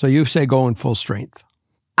so you say go in full strength.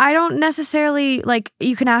 I don't necessarily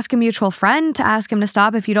you can ask a mutual friend to ask him to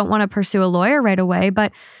stop if you don't want to pursue a lawyer right away,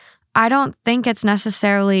 but I don't think it's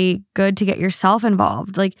necessarily good to get yourself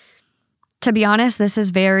involved. To be honest, this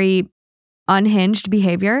is very unhinged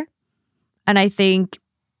behavior. And I think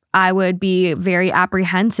I would be very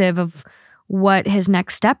apprehensive of what his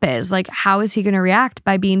next step is. How is he going to react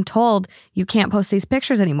by being told you can't post these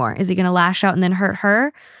pictures anymore? Is he going to lash out and then hurt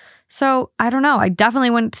her? So I don't know. I definitely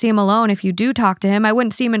wouldn't see him alone if you do talk to him. I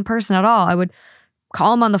wouldn't see him in person at all. I would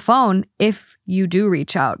call him on the phone if you do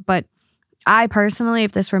reach out. But I personally,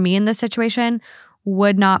 if this were me in this situation,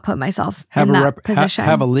 would not put myself in that position.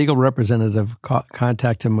 Have a legal representative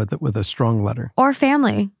contact him with a strong letter. Or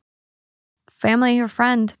family or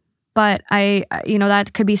friend. But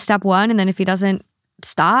that could be step one. And then if he doesn't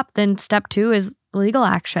stop, then step two is legal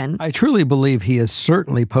action. I truly believe he is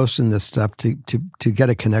certainly posting this stuff to get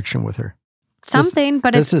a connection with her.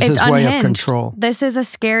 But it's his unhinged. Way of control. This is a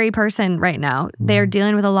scary person right now. They're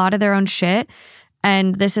dealing with a lot of their own shit.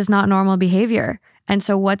 And this is not normal behavior. And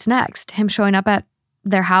so what's next? Him showing up at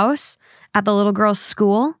their house, at the little girl's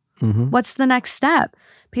school? What's the next step?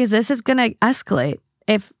 Because this is going to escalate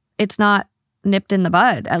if it's not nipped in the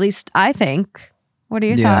bud. At least I think. What are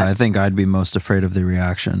your thoughts? Yeah, I think I'd be most afraid of the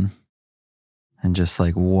reaction. And just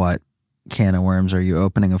what can of worms are you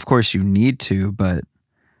opening? Of course you need to, but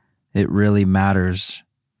it really matters.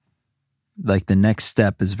 The next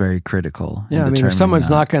step is very critical. Yeah, if someone's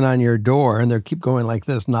knocking on your door and they keep going like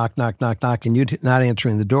this, knock, knock, knock, knock, and you're not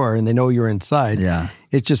answering the door and they know you're inside,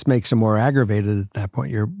 it just makes them more aggravated at that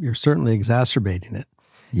point. You're certainly exacerbating it.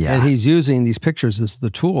 Yeah. And he's using these pictures as the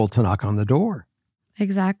tool to knock on the door.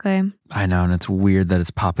 Exactly. I know, and it's weird that it's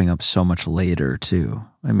popping up so much later, too.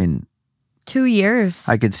 2 years.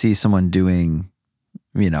 I could see someone doing,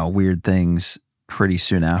 weird things pretty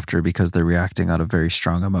soon after because they're reacting out of very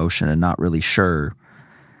strong emotion and not really sure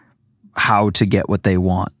how to get what they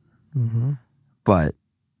want. Mm-hmm. But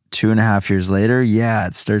 2.5 years later,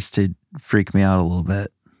 it starts to freak me out a little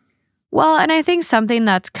bit. Well, and I think something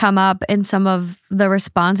that's come up in some of the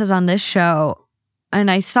responses on this show,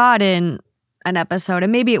 and I saw it in an episode,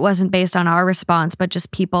 and maybe it wasn't based on our response, but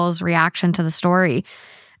just people's reaction to the story.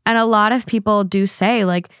 And a lot of people do say,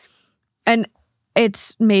 like, and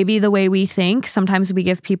it's maybe the way we think. Sometimes we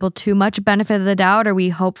give people too much benefit of the doubt, or we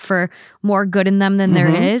hope for more good in them than there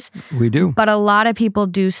is. We do. But a lot of people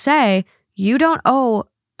do say, you don't owe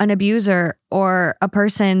an abuser or a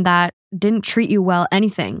person that didn't treat you well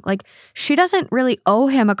anything. Like, she doesn't really owe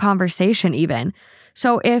him a conversation even.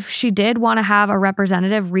 So if she did want to have a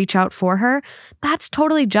representative reach out for her, that's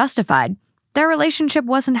totally justified. Their relationship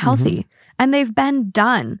wasn't healthy and they've been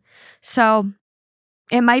done. So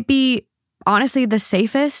it might be honestly the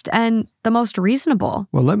safest and the most reasonable.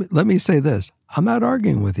 Well, let me say this. I'm not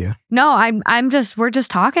arguing with you. No, we're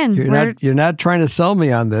just talking. You're not trying to sell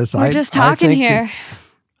me on this. We're just talking here.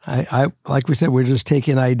 I like we said, we're just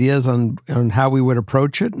taking ideas on how we would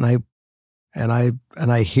approach it, and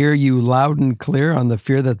I hear you loud and clear on the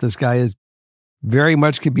fear that this guy is very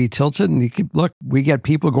much could be tilted. And look, we get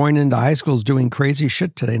people going into high schools doing crazy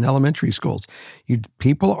shit today in elementary schools.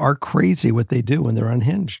 People are crazy what they do when they're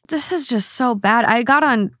unhinged. This is just so bad. I got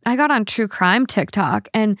on true crime TikTok,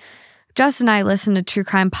 and Justin and I listen to true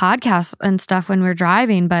crime podcasts and stuff when we're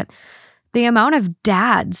driving, but the amount of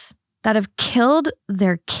dads that have killed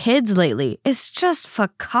their kids lately is just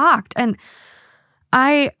fucked. And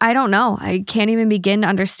I don't know. I can't even begin to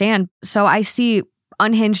understand. So I see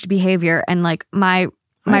unhinged behavior and like my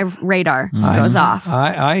radar goes off.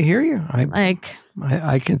 I hear you.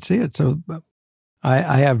 I can see it. So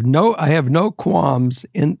I have no qualms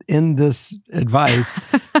in this advice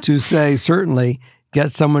to say certainly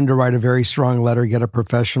get someone to write a very strong letter, get a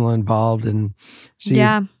professional involved, and see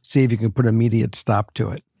if you can put immediate stop to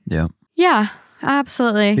it. Yeah. Yeah,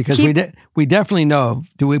 absolutely. Because we definitely know.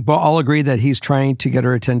 Do we all agree that he's trying to get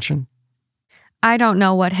her attention? I don't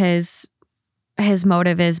know what his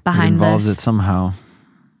motive is behind this. It involves it somehow.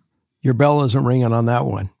 Your bell isn't ringing on that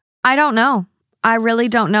one. I don't know. I really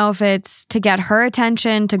don't know if it's to get her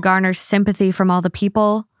attention, to garner sympathy from all the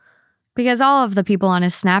people. Because all of the people on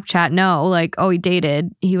his Snapchat know, like, oh, he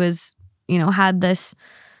dated. He was, had this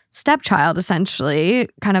stepchild, essentially,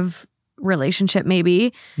 kind of relationship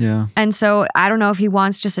maybe. Yeah. And so I don't know if he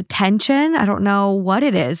wants just attention. I don't know what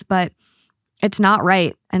it is, but it's not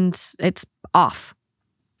right. And it's off.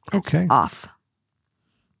 It's off.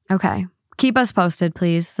 Okay. Keep us posted,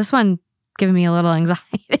 please. This one giving me a little anxiety.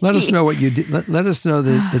 Let us know what you did. Let us know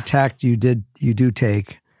the tact you do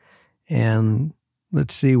take, and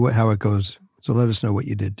let's see how it goes. So let us know what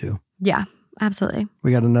you did do. Yeah, absolutely.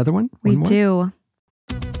 We got another one? We do.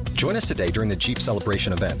 Join us today during the Jeep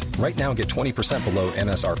Celebration event. Right now, get 20% below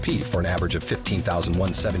MSRP for an average of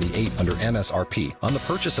 $15,178 under MSRP on the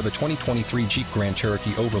purchase of a 2023 Jeep Grand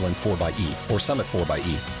Cherokee Overland 4xE or Summit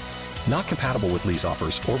 4xE. Not compatible with lease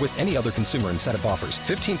offers or with any other consumer incentive offers.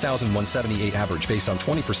 $15,178 average based on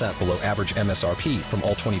 20% below average MSRP from all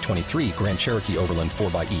 2023 Grand Cherokee Overland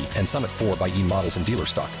 4xE and Summit 4xE models in dealer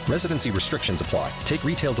stock. Residency restrictions apply. Take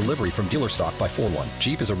retail delivery from dealer stock by 4/1.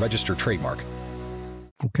 Jeep is a registered trademark.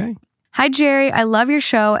 Okay. Hi, Jerry. I love your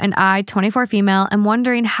show, and I, 24 female, am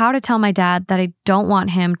wondering how to tell my dad that I don't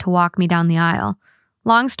want him to walk me down the aisle.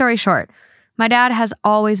 Long story short, my dad has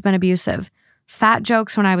always been abusive. Fat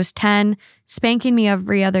jokes when I was 10, spanking me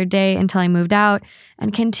every other day until I moved out,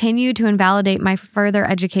 and continued to invalidate my further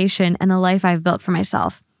education and the life I've built for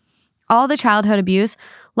myself. All the childhood abuse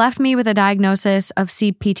left me with a diagnosis of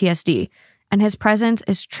CPTSD, and his presence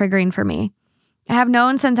is triggering for me. I have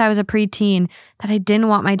known since I was a preteen that I didn't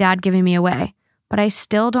want my dad giving me away, but I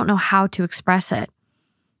still don't know how to express it.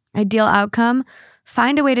 Ideal outcome,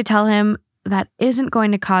 find a way to tell him that isn't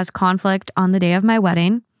going to cause conflict on the day of my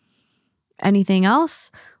wedding. Anything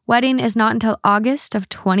else? Wedding is not until August of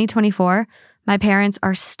 2024. My parents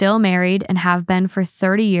are still married and have been for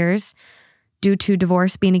 30 years due to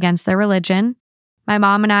divorce being against their religion. My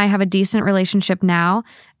mom and I have a decent relationship now,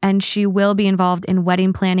 and she will be involved in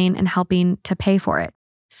wedding planning and helping to pay for it.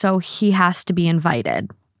 So he has to be invited.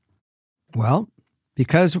 Well,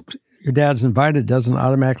 because your dad's invited doesn't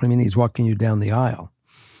automatically mean he's walking you down the aisle.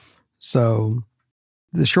 So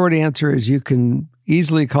the short answer is you can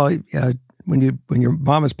easily call when your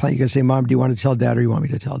mom is playing, you can say, Mom, do you want to tell Dad or you want me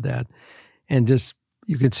to tell Dad? And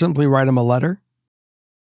you could simply write him a letter.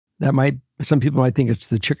 That might some people might think it's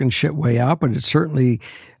the chicken shit way out, but it certainly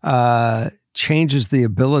changes the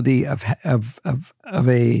ability of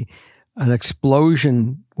an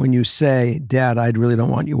explosion when you say, "Dad, I really don't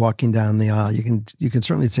want you walking down the aisle." You can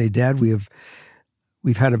certainly say, "Dad, we've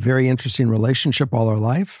had a very interesting relationship all our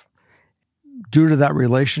life. Due to that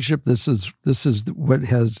relationship, this is what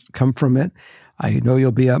has come from it. I know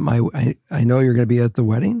you'll be at I know you're going to be at the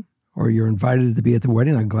wedding, or you're invited to be at the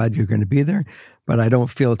wedding. I'm glad you're going to be there, but I don't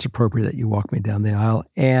feel it's appropriate that you walk me down the aisle.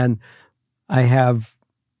 And I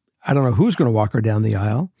don't know who's going to walk her down the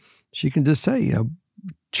aisle. She can just say,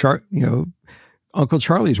 Uncle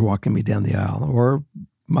Charlie's walking me down the aisle, or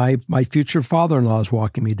my future father-in-law is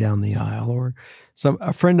walking me down the aisle, or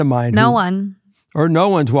a friend of mine. No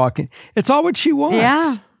one's walking. It's all what she wants.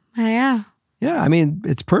 Yeah. Yeah. Yeah. I mean,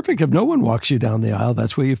 it's perfect if no one walks you down the aisle.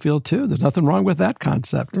 That's where you feel too. There's nothing wrong with that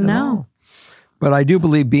concept at all. But I do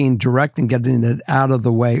believe being direct and getting it out of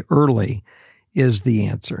the way early is the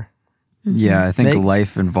answer. Mm-hmm. Yeah, I think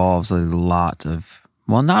life involves a lot of,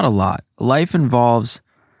 well, not a lot. Life involves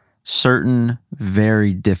certain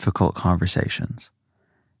very difficult conversations.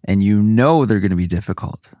 And you know they're going to be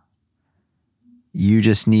difficult. You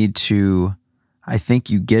just need to, I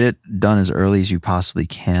think you get it done as early as you possibly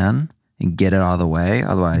can and get it out of the way.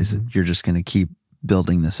 Otherwise, you're just going to keep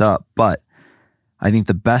building this up. But I think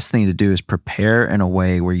the best thing to do is prepare in a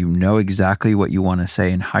way where you know exactly what you want to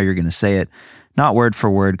say and how you're going to say it. Not word for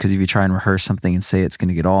word, because if you try and rehearse something and say it's going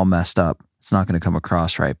to get all messed up, it's not going to come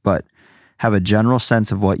across right. But have a general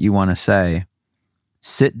sense of what you want to say.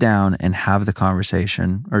 Sit down and have the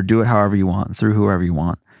conversation, or do it however you want, through whoever you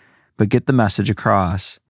want. But get the message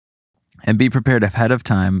across and be prepared ahead of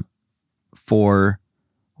time for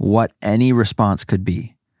what any response could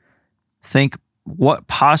be. Think what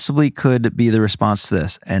possibly could be the response to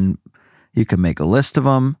this. And you can make a list of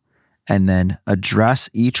them and then address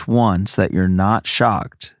each one so that you're not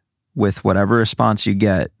shocked with whatever response you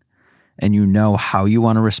get, and you know how you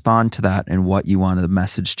want to respond to that and what you want the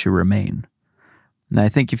message to remain. And I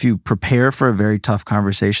think if you prepare for a very tough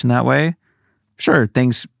conversation that way, sure,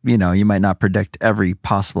 things, you might not predict every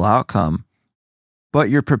possible outcome, but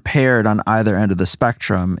you're prepared on either end of the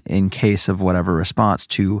spectrum in case of whatever response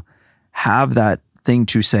to have that thing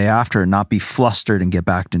to say after and not be flustered and get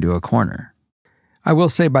backed into a corner. I will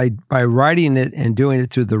say by writing it and doing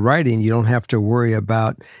it through the writing, you don't have to worry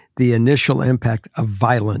about the initial impact of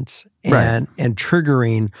violence and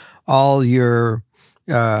triggering all your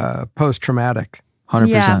post-traumatic. 100%.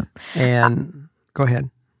 Yeah. And go ahead.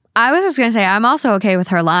 I was just going to say, I'm also okay with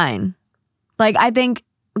her line. Like, I think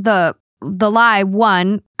the lie,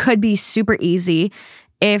 one, could be super easy.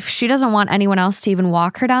 If she doesn't want anyone else to even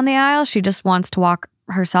walk her down the aisle, she just wants to walk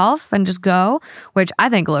herself and just go, which I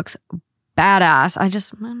think looks badass. I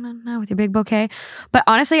just, no, with your big bouquet. But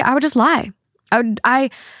honestly, I would just lie.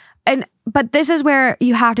 But this is where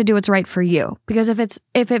you have to do what's right for you. Because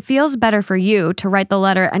if it feels better for you to write the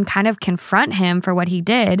letter and kind of confront him for what he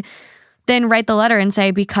did, then write the letter and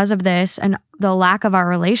say, because of this and the lack of our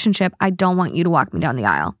relationship, I don't want you to walk me down the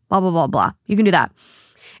aisle. Blah, blah, blah, blah. You can do that.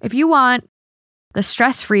 If you want the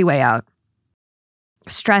stress-free way out,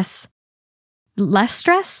 less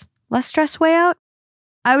stress way out,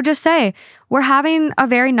 I would just say, we're having a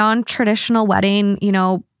very non-traditional wedding.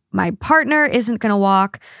 My partner isn't going to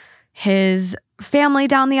walk his family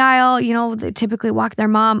down the aisle. They typically walk their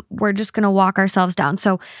mom. We're just going to walk ourselves down.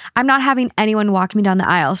 So I'm not having anyone walk me down the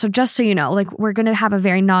aisle. So just so you know, we're going to have a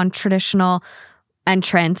very non-traditional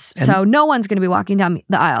entrance. So no one's going to be walking down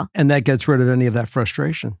the aisle. And that gets rid of any of that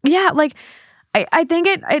frustration. Yeah. I think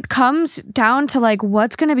it comes down to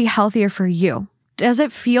what's going to be healthier for you. Does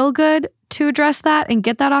it feel good to address that and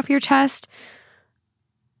get that off your chest?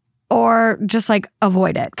 Or just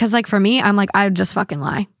avoid it? Because for me, I'm I would just fucking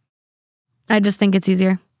lie. I just think it's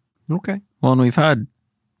easier. Okay. Well, and we've had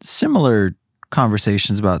similar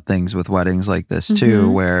conversations about things with weddings like this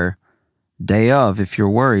too, where day of, if you're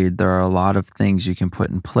worried, there are a lot of things you can put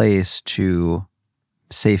in place to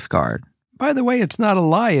safeguard. By the way, it's not a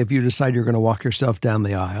lie if you decide you're going to walk yourself down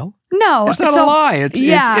the aisle. No. It's not a lie. It's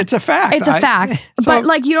a fact. It's a fact.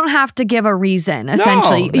 But you don't have to give a reason,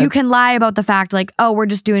 essentially. You can lie about the fact, we're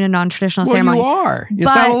just doing a non-traditional ceremony. You are.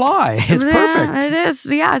 It's not a lie. It's perfect. It is,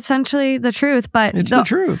 essentially the truth. But it's the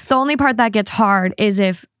truth. The only part that gets hard is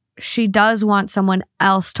if she does want someone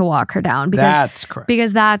else to walk her down. That's correct.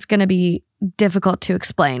 Because that's going to be difficult to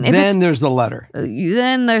explain. Then there's the letter.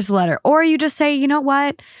 Or you just say, you know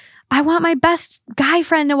what? I want my best guy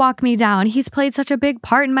friend to walk me down. He's played such a big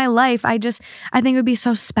part in my life. I think it would be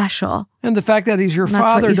so special. And the fact that he's your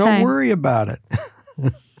father, don't worry about it.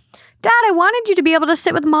 Dad, I wanted you to be able to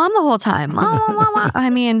sit with mom the whole time. I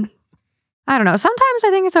mean, I don't know. Sometimes I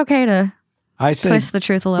think it's okay to I say, twist the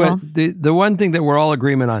truth a little. but the one thing that we're all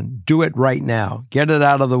agreement on, do it right now. Get it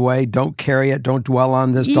out of the way. Don't carry it. Don't dwell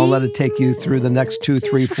on this. Don't let it take you through the next 2,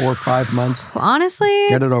 3, 4, 5 months. Honestly,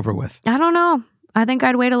 Get it over with. I don't know. I think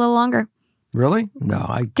I'd wait a little longer. Really?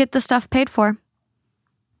 No, Get the stuff paid for.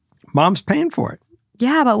 Mom's paying for it.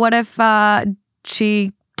 Yeah, but what if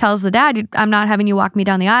she tells the dad, I'm not having you walk me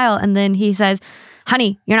down the aisle, and then he says,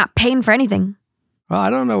 honey, you're not paying for anything. Well, I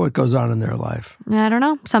don't know what goes on in their life. I don't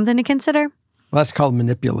know. Something to consider. Well, that's called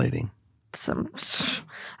manipulating.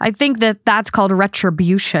 I think that's called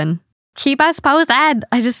retribution. Keep us posted.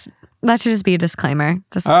 That should just be a disclaimer.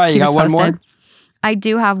 Just all right, keep you got us one posted. more? I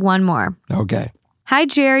do have one more. Okay. Hi,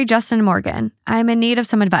 Jerry, Justin, and Morgan. I'm in need of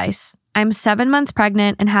some advice. I'm 7 months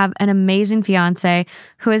pregnant and have an amazing fiance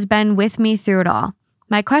who has been with me through it all.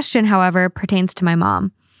 My question, however, pertains to my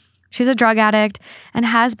mom. She's a drug addict and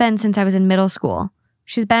has been since I was in middle school.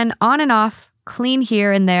 She's been on and off, clean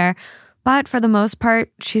here and there, but for the most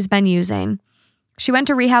part, she's been using. She went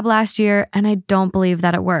to rehab last year, and I don't believe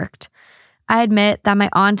that it worked. I admit that my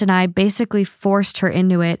aunt and I basically forced her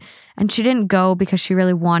into it, and she didn't go because she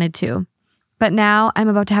really wanted to. But now I'm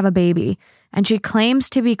about to have a baby, and she claims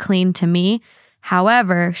to be clean to me.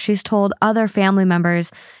 However, she's told other family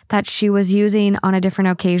members that she was using on a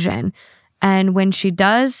different occasion, and when she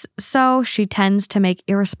does so, she tends to make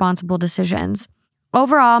irresponsible decisions.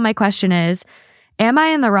 Overall, my question is, am I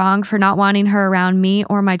in the wrong for not wanting her around me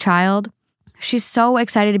or my child? She's so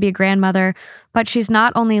excited to be a grandmother, but she's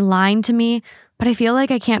not only lying to me, but I feel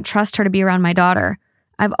like I can't trust her to be around my daughter.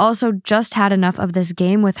 I've also just had enough of this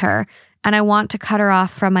game with her, and I want to cut her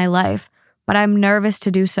off from my life, but I'm nervous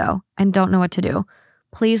to do so and don't know what to do.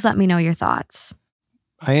 Please let me know your thoughts.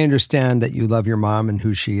 I understand that you love your mom and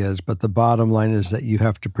who she is, but the bottom line is that you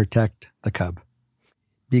have to protect the cub.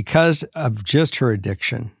 Because of just her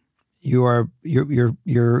addiction, your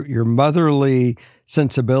motherly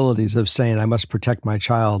sensibilities of saying I must protect my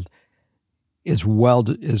child is well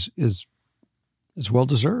deserved.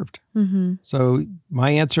 Mm-hmm. So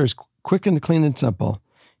my answer is quick and clean and simple.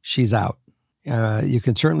 She's out. You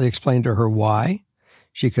can certainly explain to her why.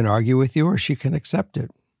 She can argue with you or she can accept it.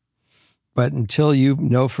 But until you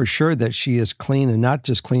know for sure that she is clean, and not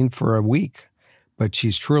just clean for a week, but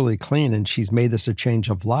she's truly clean and she's made this a change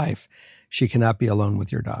of life, she cannot be alone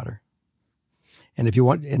with your daughter. And if you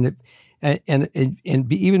want, even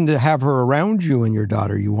to have her around you and your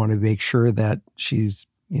daughter, you want to make sure that she's,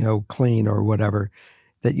 clean or whatever,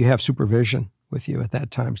 that you have supervision with you at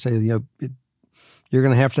that time. Say, you're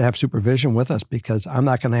going to have supervision with us because I'm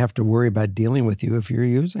not going to have to worry about dealing with you if you're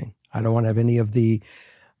using. I don't want to have any of the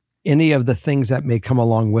things that may come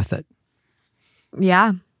along with it.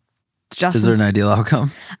 Yeah. Is there an ideal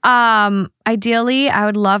outcome? Ideally, I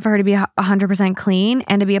would love for her to be 100% clean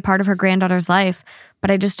and to be a part of her granddaughter's life,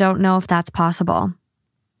 but I just don't know if that's possible.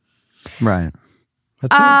 Right.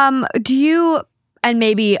 That's it. Do you, and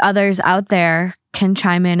maybe others out there can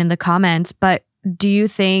chime in the comments, but do you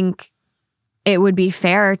think it would be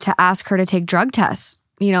fair to ask her to take drug tests?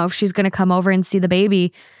 If she's going to come over and see the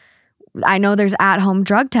baby, I know there's at-home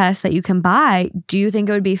drug tests that you can buy. Do you think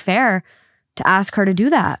it would be fair to ask her to do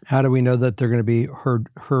that? How do we know that they're going to be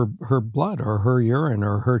her blood or her urine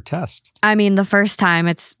or her test? I mean, the first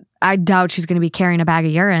time I doubt she's going to be carrying a bag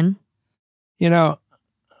of urine. I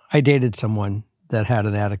dated someone that had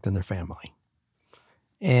an addict in their family.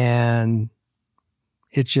 And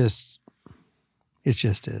it just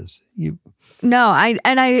is. No,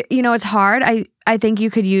 it's hard. I think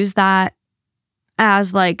you could use that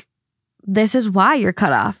as this is why you're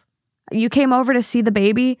cut off. You came over to see the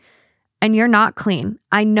baby and you're not clean.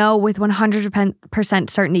 I know with 100%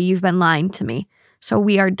 certainty you've been lying to me. So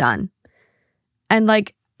we are done. And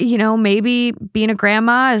maybe being a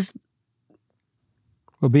grandma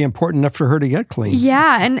will be important enough for her to get clean.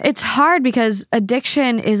 Yeah. And it's hard because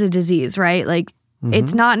addiction is a disease, right?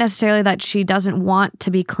 It's not necessarily that she doesn't want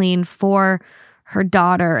to be clean for her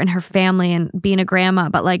daughter and her family and being a grandma,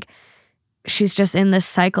 but she's just in this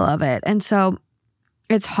cycle of it. And so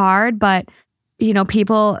it's hard, but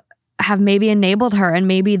people have maybe enabled her, and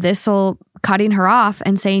maybe this will cutting her off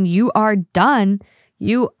and saying, you are done.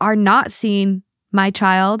 You are not seeing my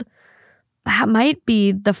child. That might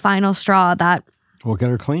be the final straw that will get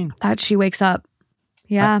her clean. That she wakes up.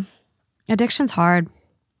 Yeah. Addiction's hard.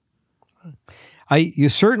 You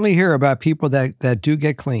certainly hear about people that do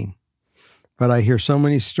get clean, but I hear so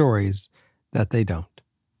many stories that they don't.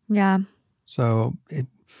 Yeah. So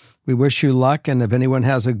we wish you luck. And if anyone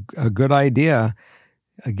has a good idea,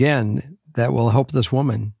 again, that will help this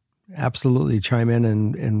woman, absolutely chime in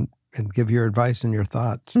and give your advice and your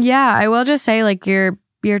thoughts. Yeah. I will just say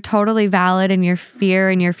You're totally valid in your fear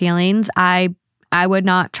and your feelings. I would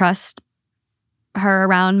not trust her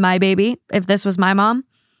around my baby if this was my mom.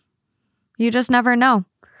 You just never know.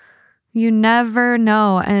 You never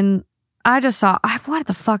know. And I just saw, what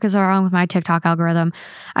the fuck is wrong with my TikTok algorithm?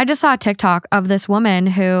 I just saw a TikTok of this woman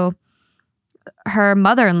who, her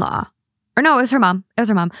mother-in-law, or no, it was her mom. It was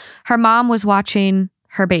her mom. Her mom was watching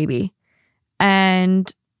her baby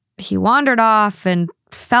and he wandered off and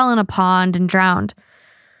fell in a pond and drowned.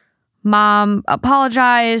 Mom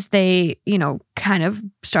apologized. They, kind of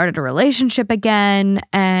started a relationship again,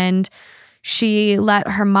 and she let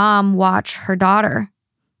her mom watch her daughter.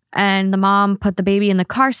 And the mom put the baby in the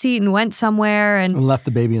car seat and went somewhere and left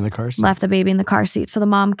the baby in the car seat. Left the baby in the car seat. So the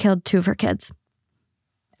mom killed 2 of her kids.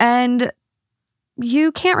 And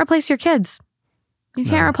you can't replace your kids. You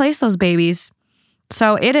can't replace those babies.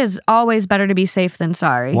 So it is always better to be safe than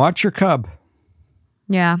sorry. Watch your cub.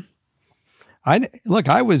 Yeah. I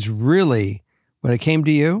was really, when it came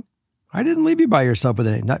to you, I didn't leave you by yourself with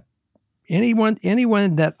anyone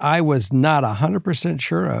that I was not 100%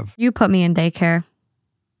 sure of. You put me in daycare.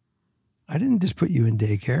 I didn't just put you in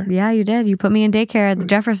daycare. Yeah, you did. You put me in daycare at the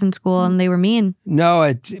Jefferson School, and they were mean.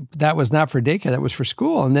 No, that was not for daycare. That was for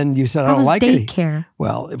school. And then you said, I don't like it. Daycare.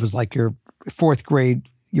 Well, it was like your 4th grade.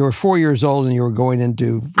 You were 4 years old and you were going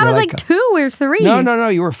into... I was like 2 or 3. No.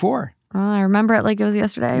 You were 4. Oh, I remember it like it was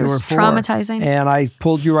yesterday. It was traumatizing. And I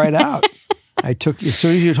pulled you right out. I took, as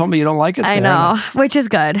soon as you told me you don't like it. I know, which is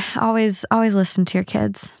good. Always listen to your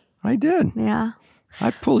kids. I did. Yeah.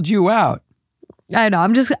 I pulled you out. I know.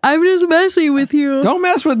 I'm just messing with you. Don't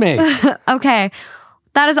mess with me. Okay.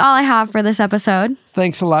 That is all I have for this episode.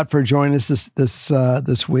 Thanks a lot for joining us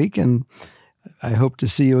this week. And I hope to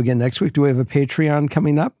see you again next week. Do we have a Patreon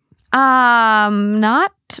coming up?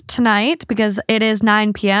 Not tonight because it is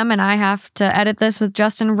 9 p.m. and I have to edit this with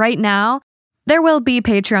Justin right now. There will be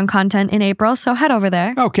Patreon content in April, so head over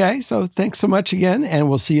there. Okay. So thanks so much again, and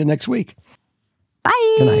we'll see you next week.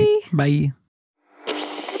 Bye. Good night. Bye.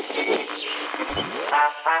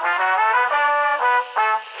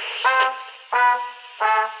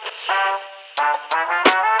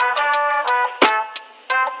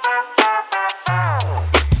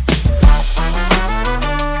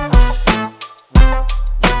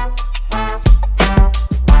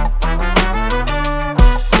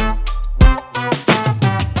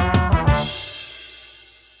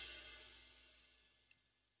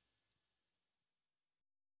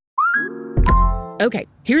 Okay,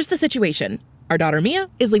 here's the situation. Our daughter Mia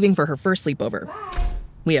is leaving for her first sleepover.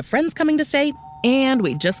 We have friends coming to stay, and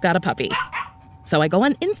we just got a puppy. So I go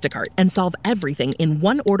on Instacart and solve everything in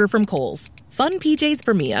one order from Kohl's. Fun PJs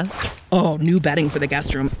for Mia. Oh, new bedding for the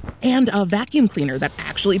guest room. And a vacuum cleaner that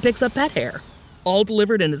actually picks up pet hair. All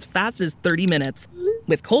delivered in as fast as 30 minutes.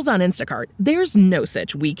 With Kohl's on Instacart, there's no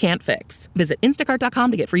such we can't fix. Visit instacart.com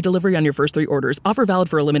to get free delivery on your first 3 orders. Offer valid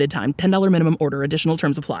for a limited time. $10 minimum order. Additional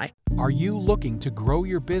terms apply. Are you looking to grow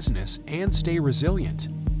your business and stay resilient?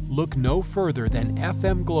 Look no further than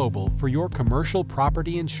FM Global for your commercial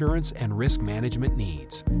property insurance and risk management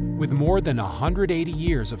needs. With more than 180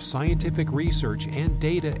 years of scientific research and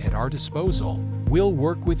data at our disposal, we'll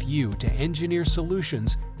work with you to engineer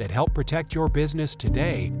solutions that help protect your business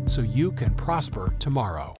today so you can prosper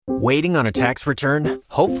tomorrow. Waiting on a tax return?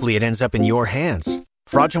 Hopefully it ends up in your hands.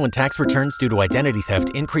 Fraudulent tax returns due to identity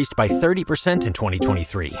theft increased by 30% in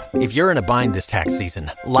 2023. If you're in a bind this tax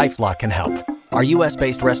season, LifeLock can help. Our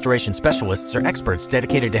U.S.-based restoration specialists are experts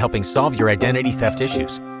dedicated to helping solve your identity theft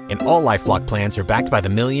issues. And all LifeLock plans are backed by the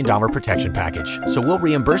 $1 Million Protection Package. So we'll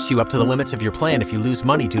reimburse you up to the limits of your plan if you lose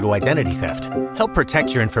money due to identity theft. Help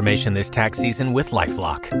protect your information this tax season with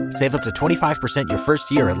LifeLock. Save up to 25% your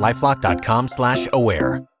first year at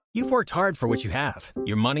LifeLock.com/aware. You've worked hard for what you have.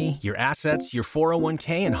 Your money, your assets, your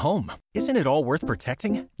 401k, and home. Isn't it all worth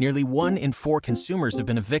protecting? Nearly 1 in 4 consumers have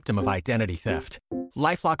been a victim of identity theft.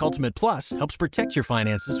 LifeLock Ultimate Plus helps protect your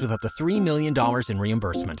finances with up to $3 million in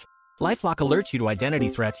reimbursement. LifeLock alerts you to identity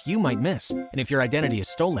threats you might miss. And if your identity is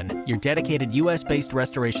stolen, your dedicated U.S.-based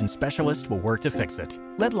restoration specialist will work to fix it.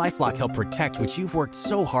 Let LifeLock help protect what you've worked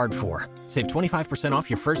so hard for. Save 25% off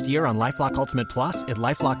your first year on LifeLock Ultimate Plus at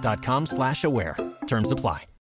LifeLock.com/aware. Terms apply.